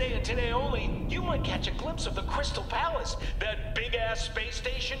 Today and today only, you might catch a glimpse of the Crystal Palace, that big-ass space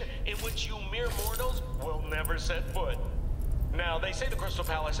station in which you mere mortals will never set foot. Now, they say the Crystal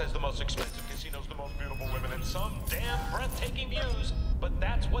Palace has the most expensive casinos, the most beautiful women, and some damn breathtaking views, but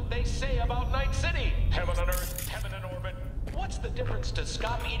that's what they say about Night City. Heaven on earth, heaven in orbit. What's the difference to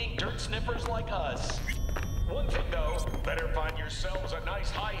scop-eating dirt sniffers like us? One thing, though, better find yourselves a nice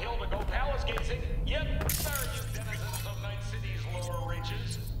high hill to go palace gazing. Yep, sorry, you denizens of Night City's lower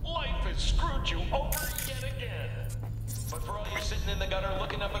reaches. Life has screwed you over yet again. But for all you sitting in the gutter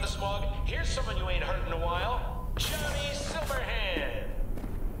looking up at the smog, here's someone you ain't heard in a while. Johnny Silverhand.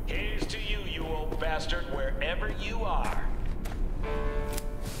 Here's to you, you old bastard, wherever you are.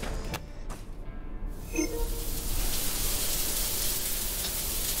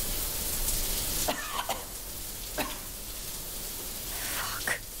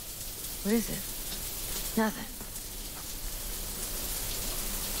 What is it? Nothing.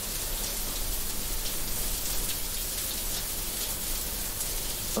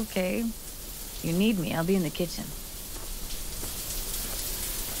 Okay. You need me, I'll be in the kitchen.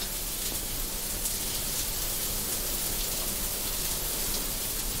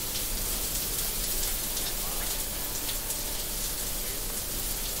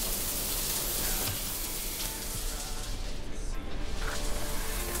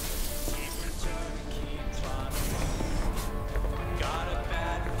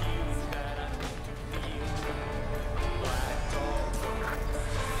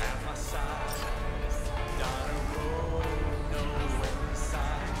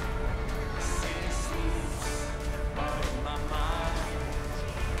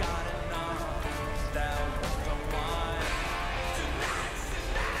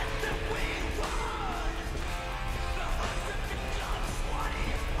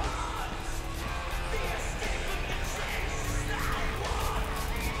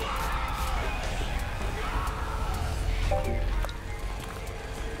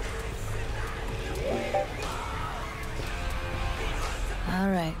 All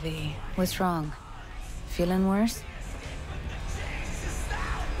right, V. What's wrong? Feeling worse?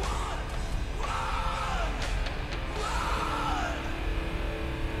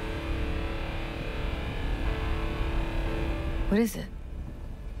 What is it?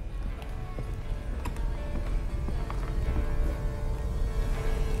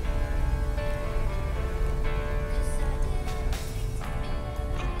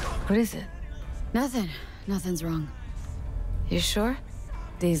 What is it? Nothing. Nothing's wrong. You sure?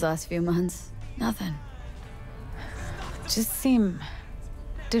 These last few months, nothing. Just seem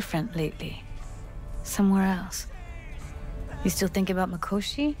different lately. Somewhere else. You still thinking about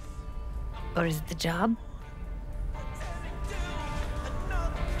Mikoshi? Or is it the job?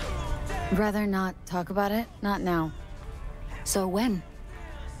 Rather not talk about it. Not now. So when?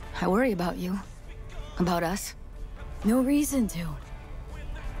 I worry about you. About us. No reason to.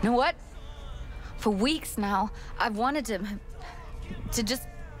 You know what? For weeks now, I've wanted to just...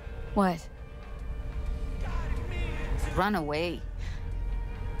 What? Run away.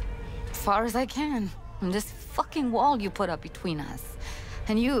 As far as I can. From this fucking wall you put up between us.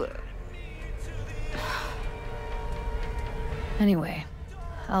 And you... Anyway,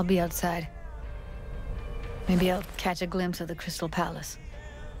 I'll be outside. Maybe I'll catch a glimpse of the Crystal Palace.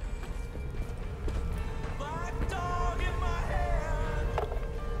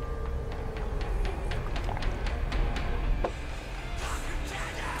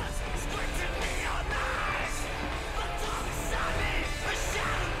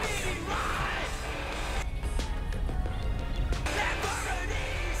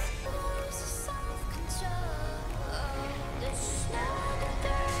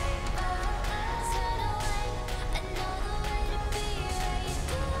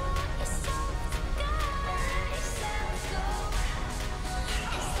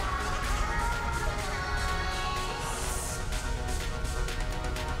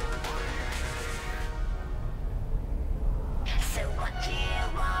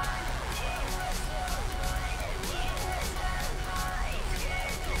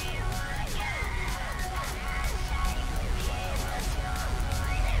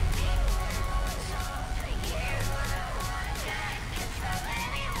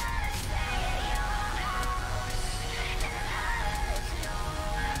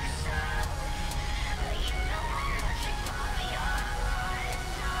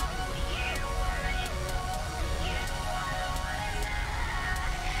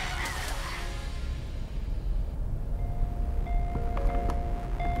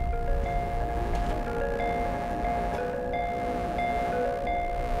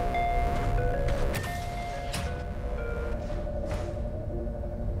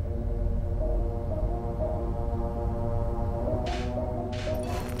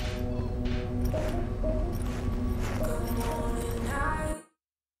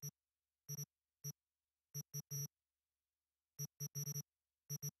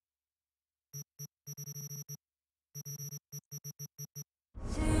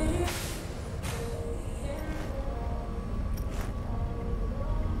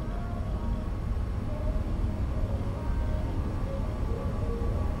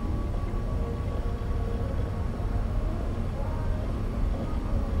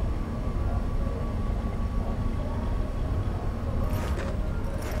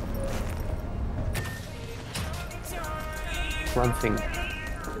 One thing.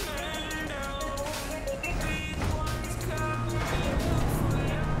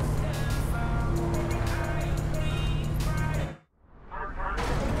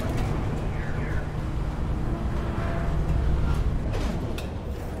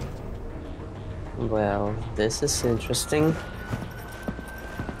 Well, this is interesting.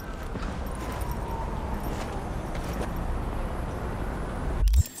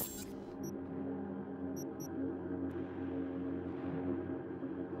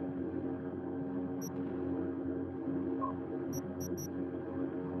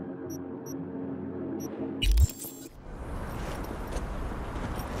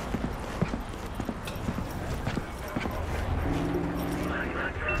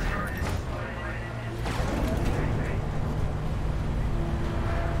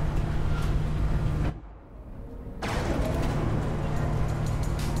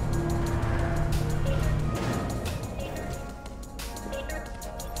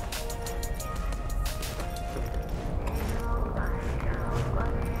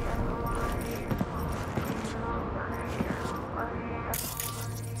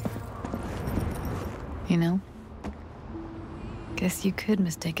 You know? Guess you could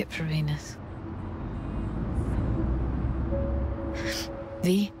mistake it for Venus.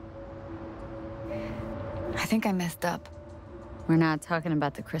 V? I think I messed up. We're not talking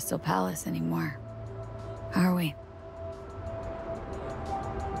about the Crystal Palace anymore, are we?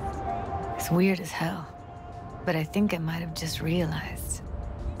 It's weird as hell. But I think I might have just realized.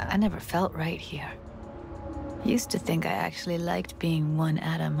 I never felt right here. Used to think I actually liked being one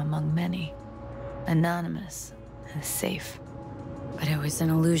atom among many. Anonymous and safe. But it was an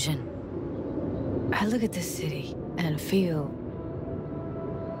illusion. I look at this city and feel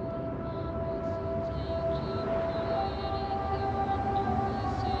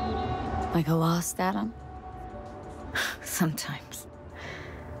Like a lost atom? Sometimes.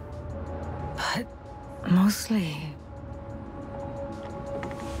 But mostly...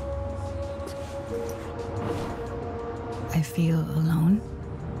 I feel alone.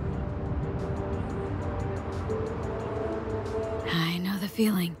 I know the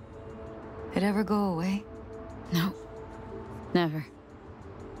feeling. It ever go away? No. Never.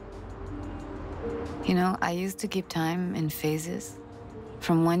 You know, I used to keep time in phases,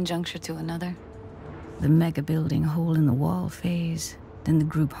 from one juncture to another. The mega building hole in the wall phase, then the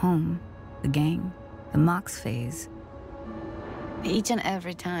group home, the gang, the Mox phase. Each and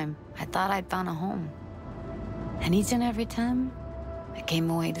every time, I thought I'd found a home. And each and every time, I came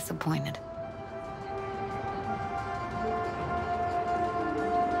away disappointed.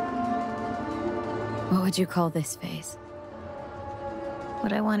 What would you call this phase?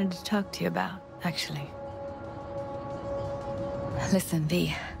 What I wanted to talk to you about, actually. Listen,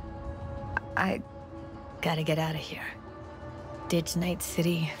 V. I gotta get out of here. Ditch Night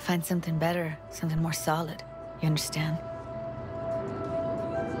City, find something better, something more solid. You understand?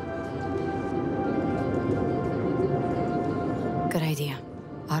 Good idea.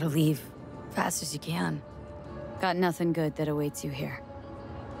 Ought to leave fast as you can. Got nothing good that awaits you here.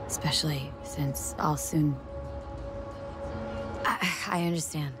 Especially since I'll soon... I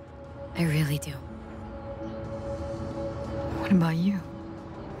understand. I really do. What about you?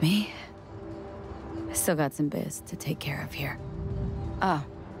 Me? I still got some biz to take care of here. Oh.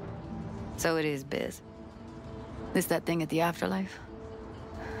 So it is biz. This that thing at the afterlife?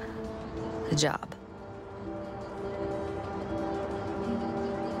 The job.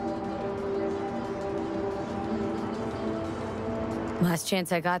 Last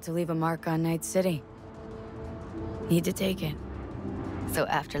chance I got to leave a mark on Night City. Need to take it. So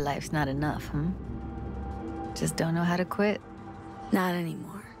afterlife's not enough, hmm? Just don't know how to quit? Not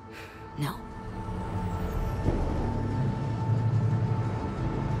anymore. No.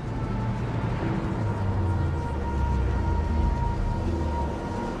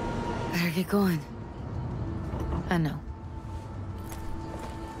 Better get going. I know.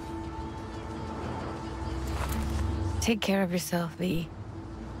 Take care of yourself, V.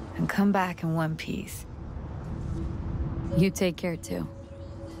 And come back in one piece. You take care, too.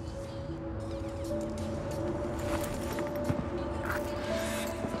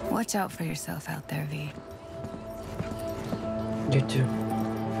 Watch out for yourself out there, V. You too.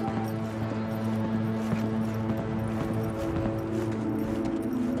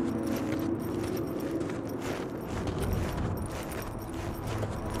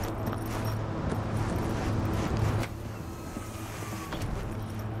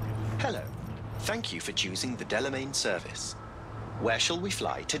 Hello. Thank you for choosing the Delamain service. Where shall we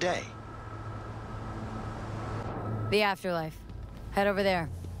fly today? The afterlife. Head over there.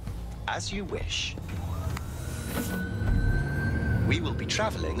 As you wish. We will be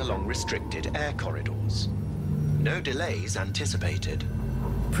traveling along restricted air corridors. No delays anticipated.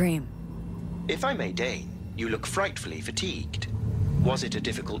 Preem. If I may deign, you look frightfully fatigued. Was it a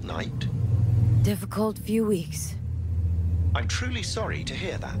difficult night? Difficult few weeks. I'm truly sorry to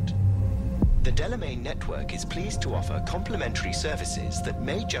hear that. The Delamain network is pleased to offer complimentary services that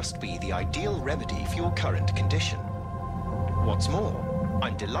may just be the ideal remedy for your current condition. What's more,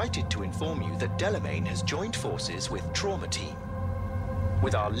 I'm delighted to inform you that Delamain has joined forces with Trauma Team.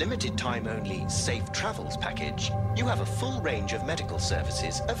 With our limited time only Safe Travels package, you have a full range of medical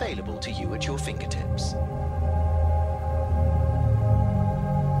services available to you at your fingertips.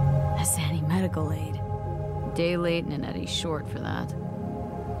 That's any medical aid. Day late and an Eddie short for that.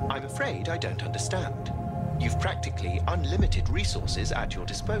 I'm afraid I don't understand. You've practically unlimited resources at your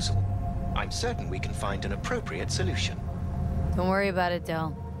disposal. I'm certain we can find an appropriate solution. Don't worry about it,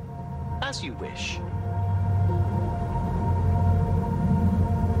 Del. As you wish.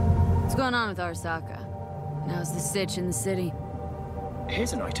 What's going on with Arasaka? How's the sitch in the city?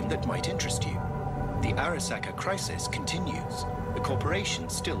 Here's an item that might interest you. The Arasaka crisis continues. The corporation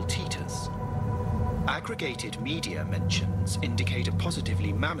still teeters. Aggregated media mentions indicate a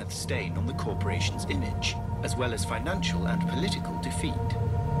positively mammoth stain on the corporation's image, as well as financial and political defeat.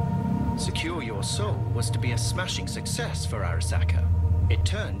 Secure Your Soul was to be a smashing success for Arasaka. It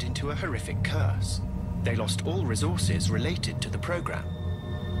turned into a horrific curse. They lost all resources related to the program.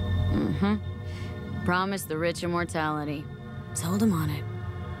 Promised the rich immortality. Sold him on it.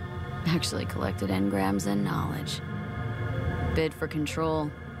 Actually collected engrams and knowledge. Bid for control.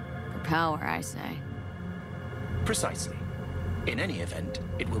 For power, I say. Precisely. In any event,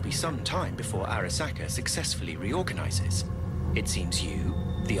 it will be some time before Arasaka successfully reorganizes. It seems you,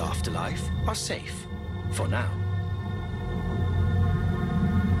 the afterlife, are safe. For now.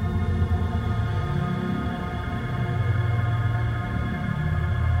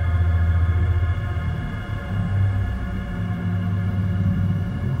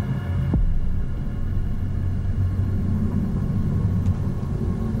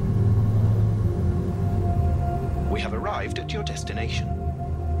 arrived at your destination.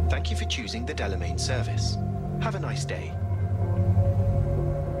 Thank you for choosing the Delamain service. Have a nice day.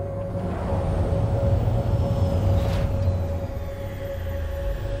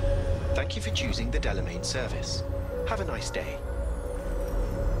 Thank you for choosing the Delamain service. Have a nice day.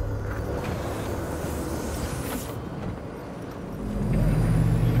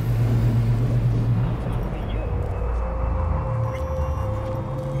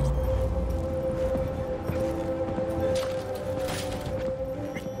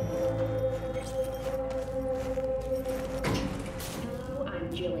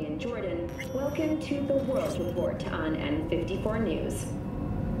 Welcome to the World Report on N54 News.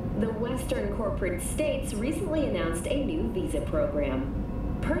 The Western corporate states recently announced a new visa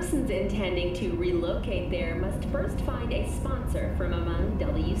program. Persons intending to relocate there must first find a sponsor from among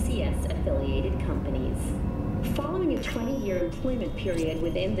WCS-affiliated companies. Following a 20-year employment period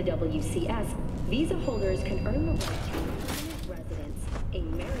within the WCS, visa holders can earn the right to permanent residence, a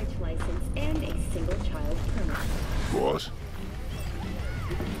marriage license, and a single-child permit. What?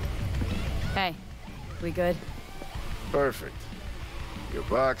 Hey, we good? Perfect. Your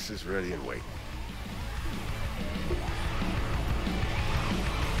box is ready and waiting.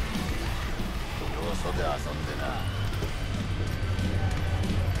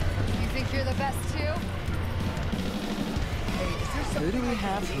 You think you're the best too? Who do we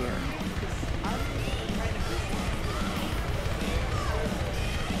have here?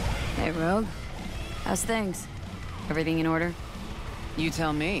 Hey, Rogue. How's things? Everything in order? You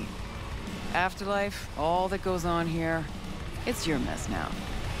tell me. Afterlife, all that goes on here, it's your mess now.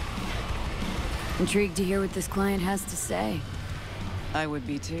 Intrigued to hear what this client has to say. I would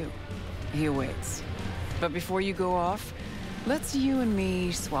be too. He awaits. But before you go off, let's you and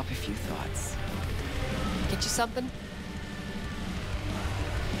me swap a few thoughts. Get you something?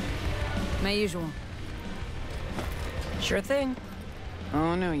 My usual. Sure thing.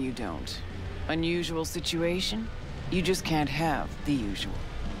 Oh, no, you don't. Unusual situation? You just can't have the usual.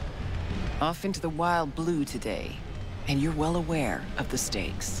 Off into the wild blue today, and you're well aware of the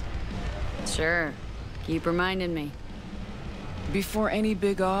stakes. Sure. Keep reminding me. Before any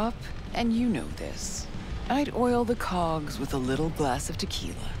big op, and you know this, I'd oil the cogs with a little glass of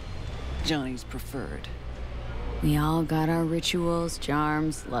tequila. Johnny's preferred. We all got our rituals,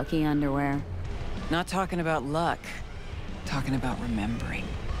 charms, lucky underwear. Not talking about luck. Talking about remembering.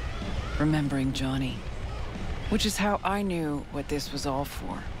 Remembering Johnny. Which is how I knew what this was all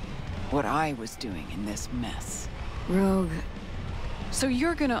for. What I was doing in this mess. Rogue. So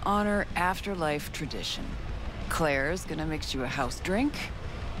you're gonna honor afterlife tradition. Claire's gonna mix you a house drink.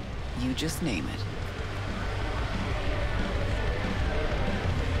 You just name it.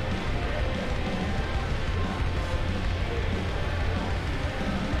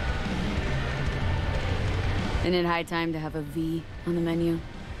 Isn't it high time to have a V on the menu?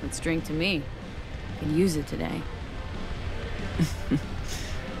 Let's drink to me. Could use it today.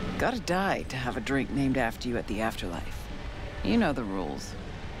 Gotta die to have a drink named after you at the afterlife. You know the rules.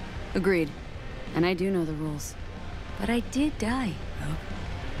 Agreed. And I do know the rules. But I did die, Rogue.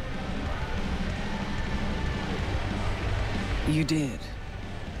 You did.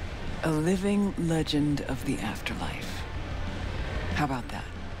 A living legend of the afterlife. How about that?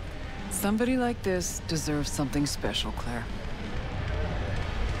 Somebody like this deserves something special, Claire.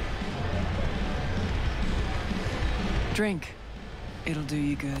 Drink. It'll do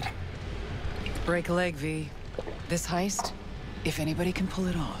you good. Break a leg, V. This heist, if anybody can pull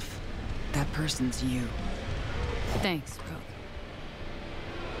it off, that person's you. Thanks, Rogue.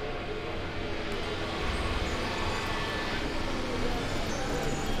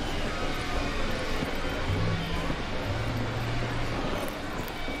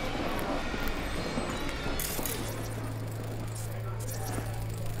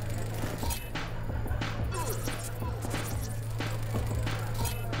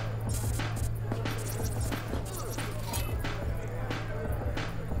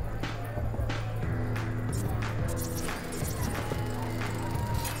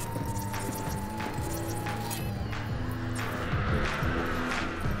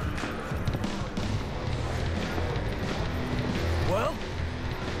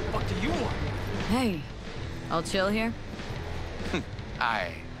 Hey, I'll chill here?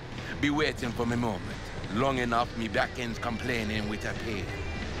 Aye. Be waiting for me moment. Long enough, me back end's complaining with a pain.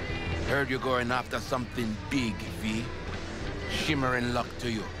 Heard you're going after something big, V. Shimmering luck to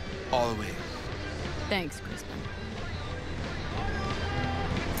you, always. Thanks, Crispin.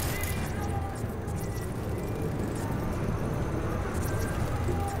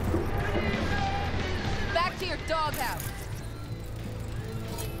 Back to your doghouse.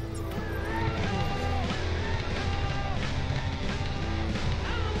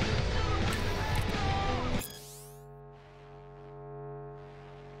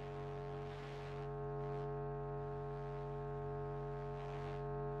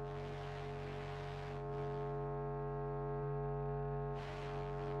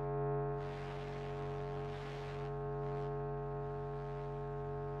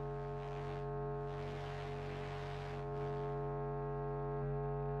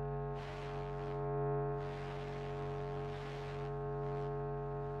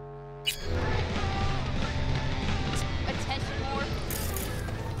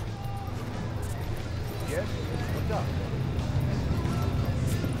 Yes? What's up?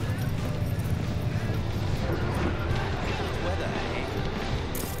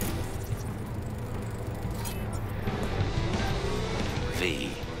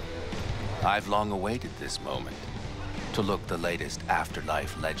 V. I've long awaited this moment. To look the latest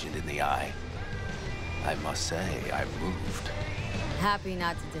afterlife legend in the eye. I must say, I'm moved. Happy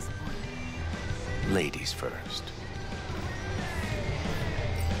not to disappoint. Ladies first.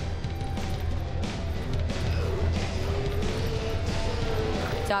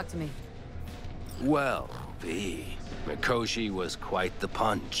 Talk to me. Well, V, Mikoshi was quite the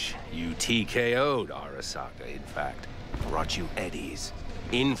punch. You TKO'd Arasaka, in fact. Brought you eddies,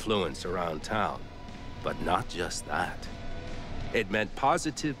 influence around town. But not just that. It meant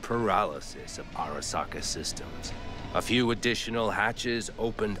positive paralysis of Arasaka systems. A few additional hatches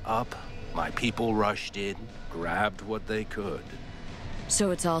opened up. My people rushed in, grabbed what they could.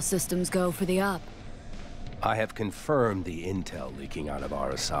 So it's all systems go for the op. I have confirmed the intel leaking out of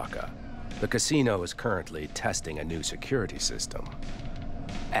Arasaka. The casino is currently testing a new security system.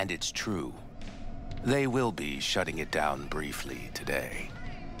 And it's true. They will be shutting it down briefly today.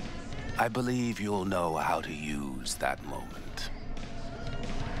 I believe you'll know how to use that moment.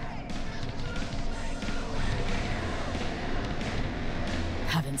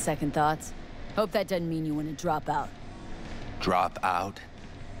 Having second thoughts? Hope that doesn't mean you want to drop out. Drop out?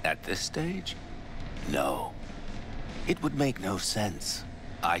 At this stage? No. It would make no sense.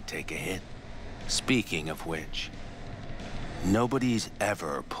 I'd take a hit. Speaking of which, nobody's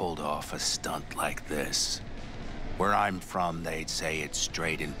ever pulled off a stunt like this. Where I'm from, they'd say it's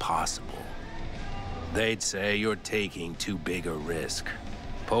straight impossible. They'd say you're taking too big a risk.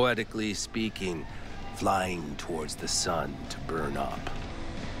 Poetically speaking, flying towards the sun to burn up.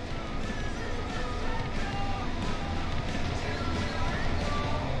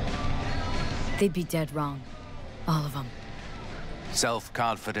 They'd be dead wrong. All of them.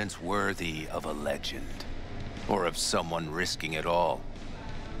 Self-confidence worthy of a legend. Or of someone risking it all.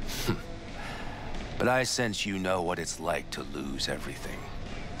 But I sense you know what it's like to lose everything.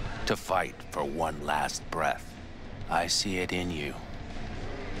 To fight for one last breath. I see it in you.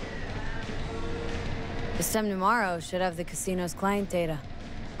 This time tomorrow should have the casino's client data.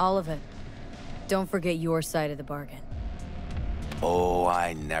 All of it. Don't forget your side of the bargain. Oh,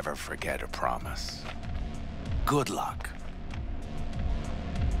 I never forget a promise. Good luck.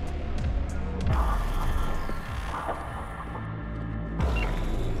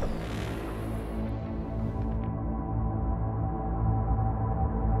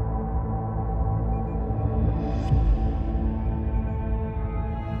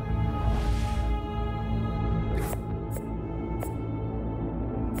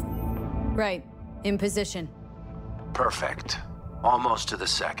 Right. In position. Perfect. Almost to the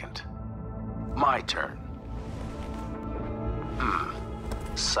second. My turn.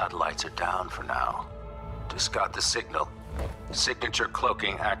 Satellites are down for now. Just got the signal. Signature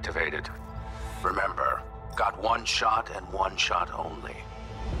cloaking activated. Remember, got one shot and one shot only.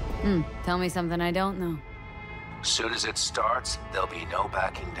 Tell me something I don't know. Soon as it starts, there'll be no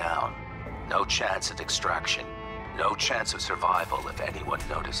backing down. No chance at extraction. No chance of survival if anyone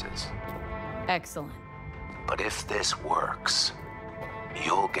notices. Excellent. But if this works,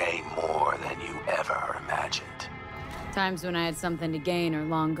 you'll gain more than you ever imagined. Times when I had something to gain are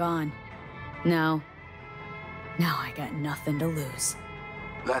long gone. No. Now I got nothing to lose.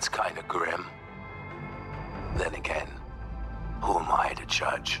 That's kind of grim. Then again, who am I to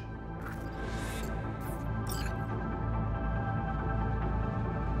judge?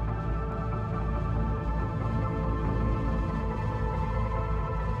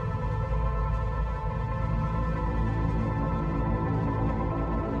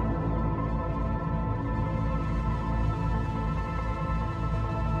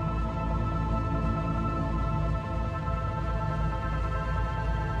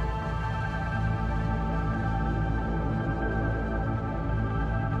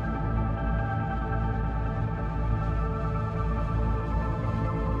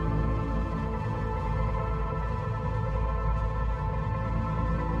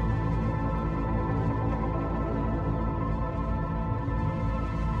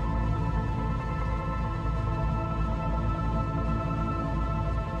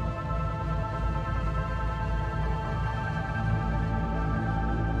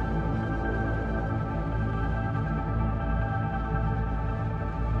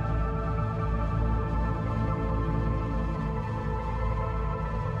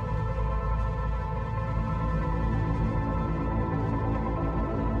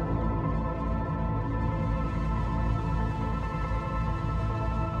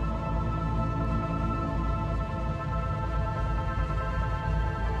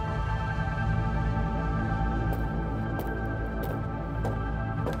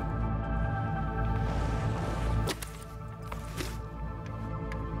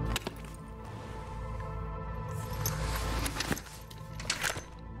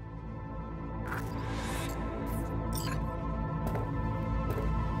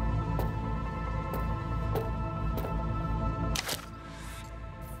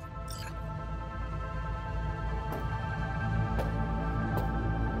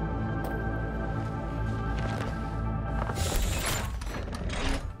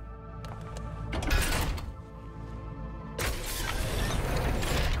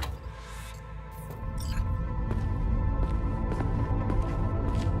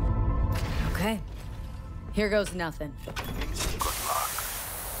 Here goes nothing. Good luck.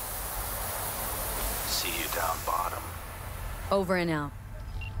 See you down bottom. Over and out.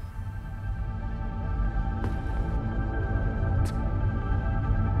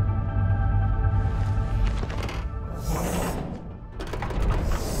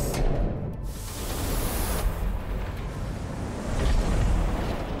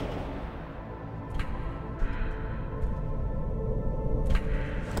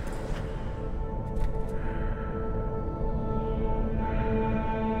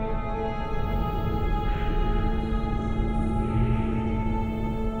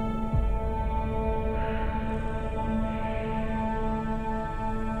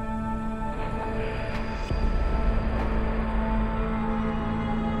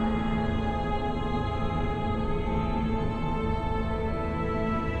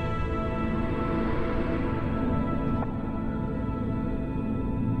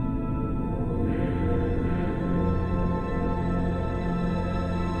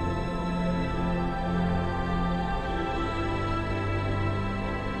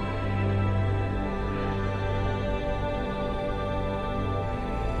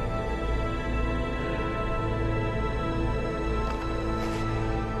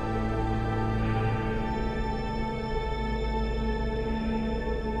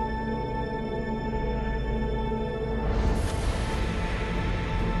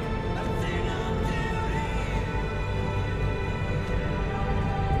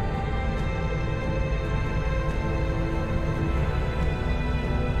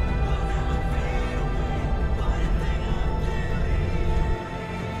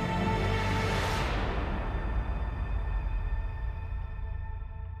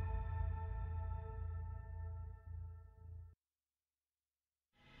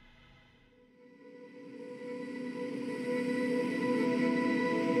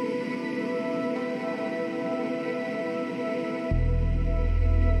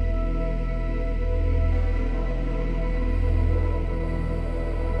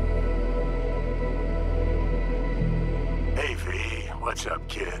 What's up,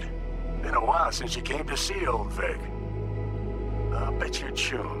 kid? Been a while since you came to see old Vic. I'll bet your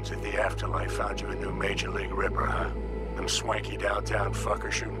tunes at the Afterlife found you a new Major League Ripper, huh? Them swanky downtown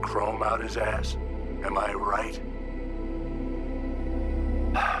fuckers shooting chrome out his ass? Am I right?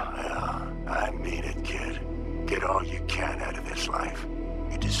 Well, I mean it, kid. Get all you can out of this life.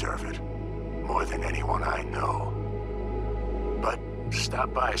 You deserve it. More than anyone I know. But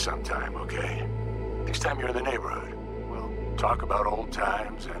stop by sometime, okay? Next time you're in the neighborhood. Talk about old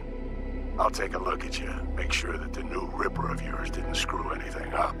times, and I'll take a look at you. Make sure that the new Ripper of yours didn't screw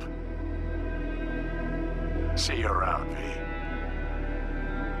anything up. See you around, V.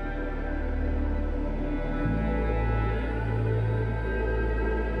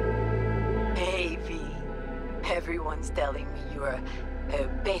 Hey, V. Everyone's telling me you're a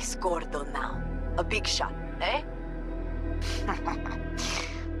base gordo now. A big shot, eh?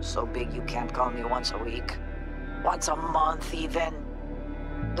 So big you can't call me once a week. Once a month, even.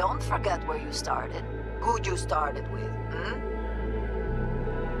 Don't forget where you started. Who you started with,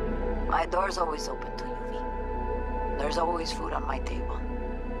 My door's always open to you, V. There's always food on my table.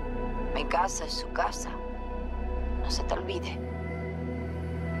 Mi casa es su casa. No se te olvide.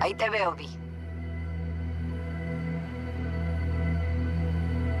 Ahí te veo, V.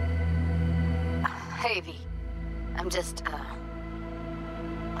 Hey, V. I'm just,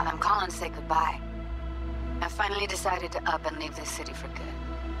 I'm calling to say goodbye. I finally decided to up and leave this city for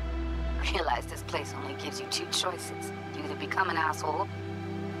good. Realize this place only gives you two choices. You either become an asshole,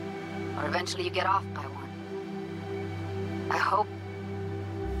 or eventually you get off by one. I hope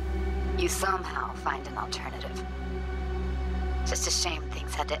you somehow find an alternative. Just a shame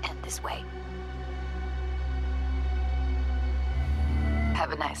things had to end this way.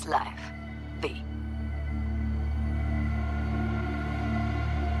 Have a nice life, V.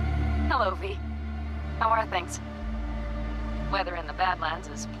 Hello, V. How are things? Weather in the Badlands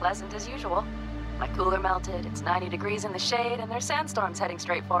is pleasant as usual. My cooler melted, it's 90 degrees in the shade, and there's sandstorms heading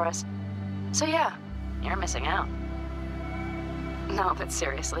straight for us. So yeah, you're missing out. No, but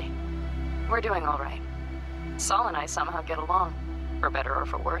seriously, we're doing all right. Saul and I somehow get along, for better or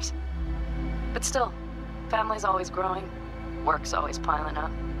for worse. But still, family's always growing, work's always piling up.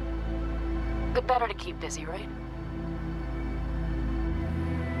 But better to keep busy, right?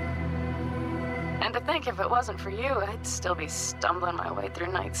 And to think if it wasn't for you, I'd still be stumbling my way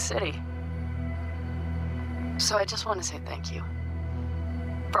through Night City. So I just want to say thank you.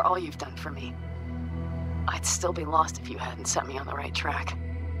 For all you've done for me. I'd still be lost if you hadn't set me on the right track.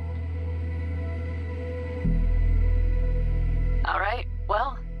 All right,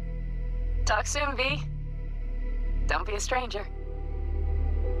 well, talk soon, V. Don't be a stranger.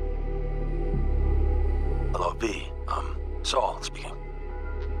 Hello, V. Saul speaking.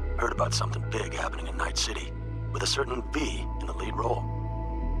 Heard about something big happening in Night City, with a certain V in the lead role.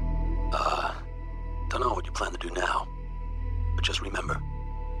 Don't know what you plan to do now, but just remember,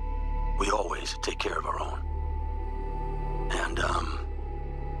 we always take care of our own. And,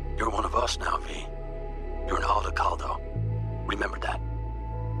 you're one of us now, V. You're an Alda Caldo. Remember that.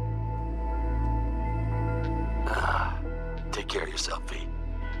 Take care of yourself, V.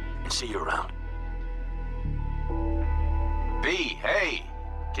 And see you around. V, hey!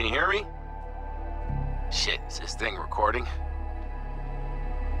 Can you hear me? Shit, is this thing recording?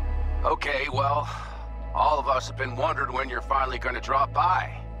 Okay, well, all of us have been wondering when you're finally gonna drop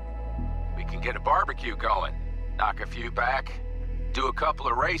by. We can get a barbecue going, knock a few back, do a couple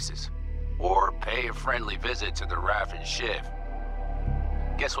of races, or pay a friendly visit to the Raff and Shiv.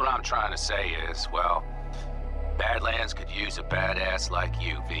 Guess what I'm trying to say is, well, Badlands could use a badass like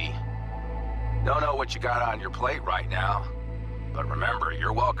you, V. Don't know what you got on your plate right now, but remember,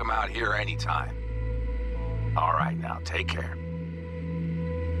 you're welcome out here anytime. All right, now, take care.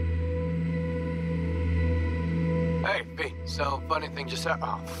 Hey, V, so funny thing just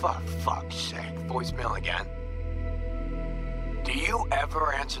happened. Oh, fuck's sake, voicemail again. Do you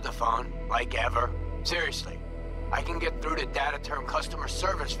ever answer the phone? Like, ever? Seriously, I can get through to data term customer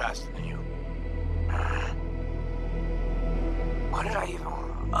service faster than you. What did I even...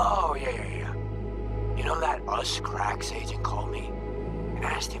 Oh, yeah. You know that Us Cracks agent called me and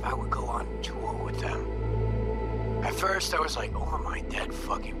asked if I would go on tour with them? At first, I was like, over my dead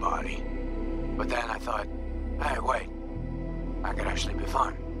fucking body. But then I thought, hey, wait, that could actually be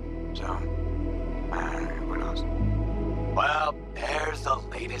fun. So, who knows? Well, there's the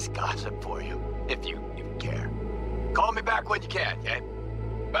latest gossip for you, if you even care. Call me back when you can, okay?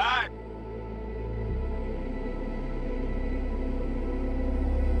 Bye!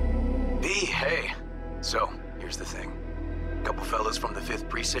 V, hey. So, here's the thing. A couple fellas from the 5th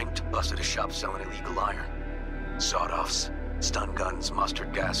Precinct busted a shop selling illegal iron. Sawed-offs, stun guns,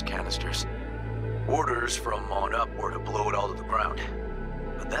 mustard gas canisters. Orders from on up were to blow it all to the ground.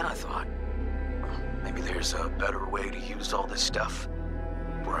 But then I thought, well, maybe there's a better way to use all this stuff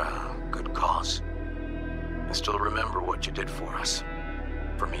for a good cause. I still remember what you did for us.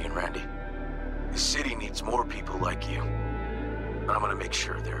 For me and Randy. The city needs more people like you. And I'm gonna make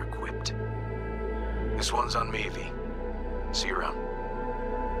sure they're equipped. This one's on me, V. See you around.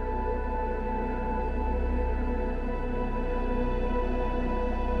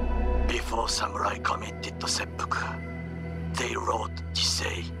 Before samurai committed to seppuku, they wrote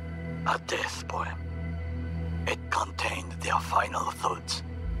Jisei, a death poem. It contained their final thoughts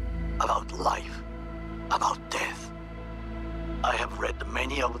about life, about death. I have read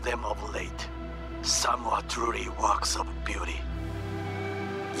many of them of late. Some are truly works of beauty.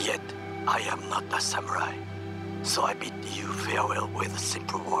 Yet, I am not a samurai, so I bid you farewell with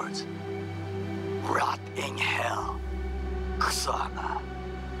simple words. Rot in hell, Kusama.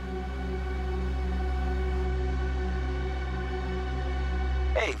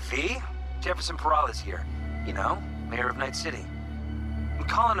 Hey, V. Jefferson Peralez here. You know, mayor of Night City. I'm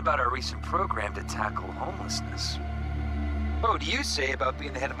calling about our recent program to tackle homelessness. What do you say about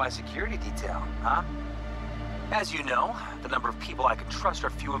being the head of my security detail, huh? As you know, the number of people I can trust are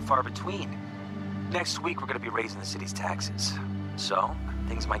few and far between. Next week, we're going to be raising the city's taxes. So,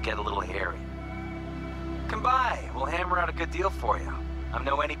 things might get a little hairy. Come by. We'll hammer out a good deal for you. I'm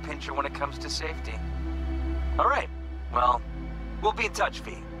no any pincher when it comes to safety. All right. Well, we'll be in touch,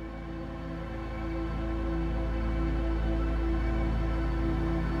 V.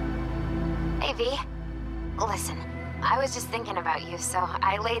 Hey, V. Listen, I was just thinking about you, so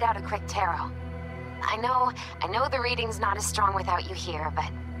I laid out a quick tarot. I know the reading's not as strong without you here, but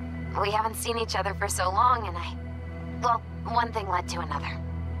we haven't seen each other for so long, and well, one thing led to another.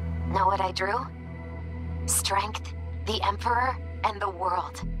 Know what I drew? Strength, the Emperor, and the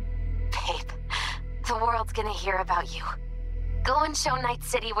world. Babe, the world's gonna hear about you. Go and show Night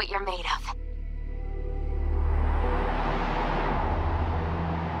City what you're made of.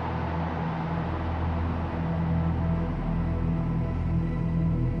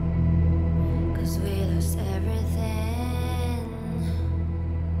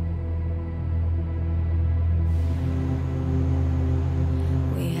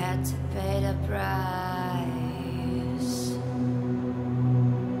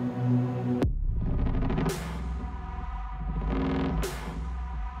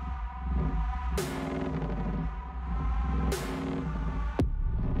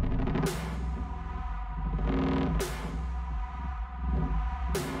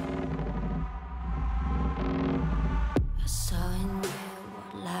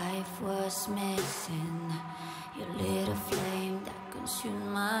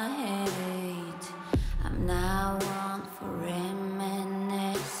 my hate. I'm not one for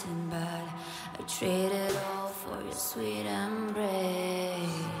reminiscing, but I trade it all for your sweet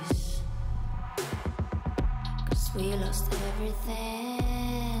embrace. 'Cause we lost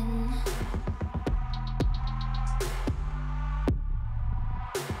everything.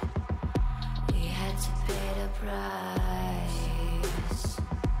 We had to pay the price.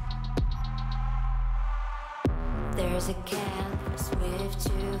 There's a canvas with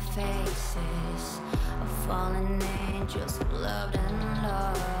two faces of fallen angels who loved and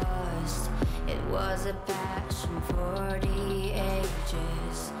lost. It was a passion for the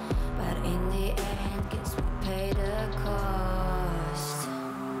ages, but in the end, guess we paid the cost.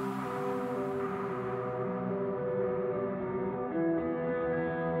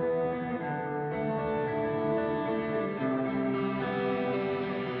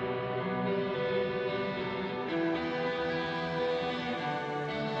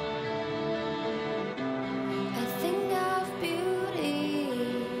 A thing of beauty,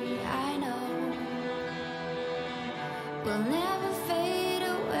 I know, will never fade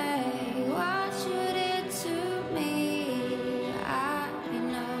away. What you did to me, I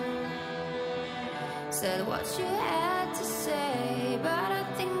know. Said what you had to say, but a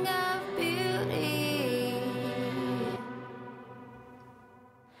thing of beauty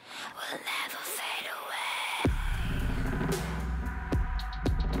will never fade away.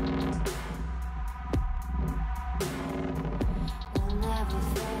 Will never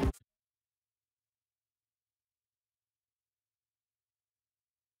fade.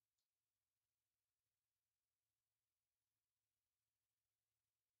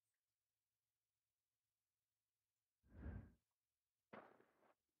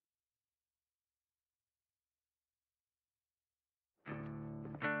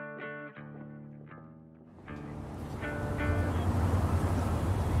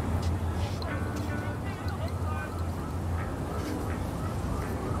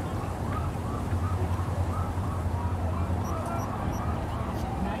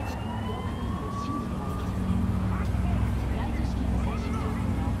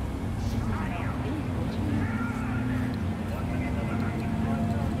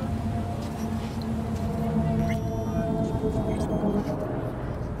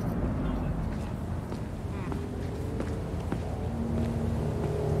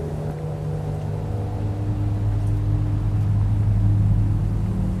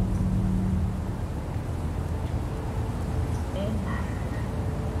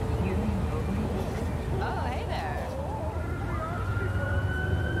 Oh, hey there.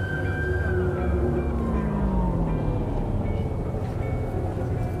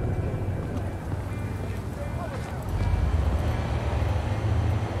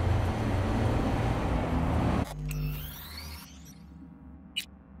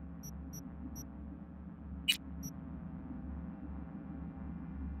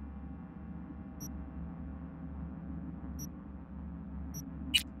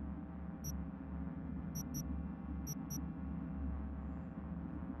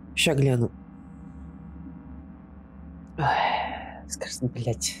 Ща гляну. Ой, скажи,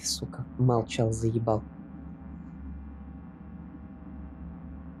 блять, сука, молчал, заебал.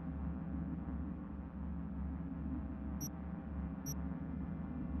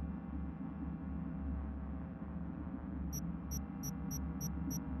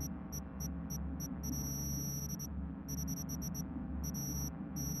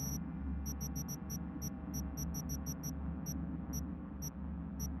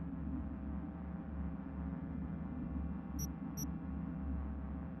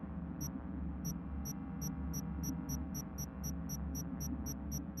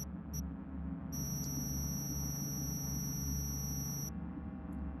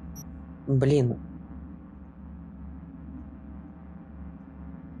 Блин.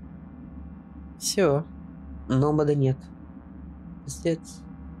 Все. Номада нет. Пиздец.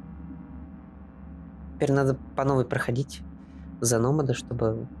 Теперь надо по новой проходить за номада,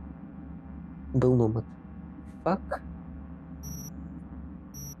 чтобы был номад. Фак.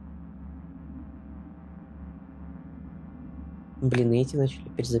 Блин, и эти начали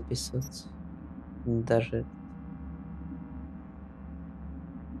перезаписываться. Даже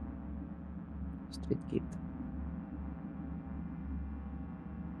Стритгейт.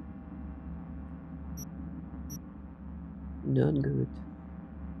 Not good.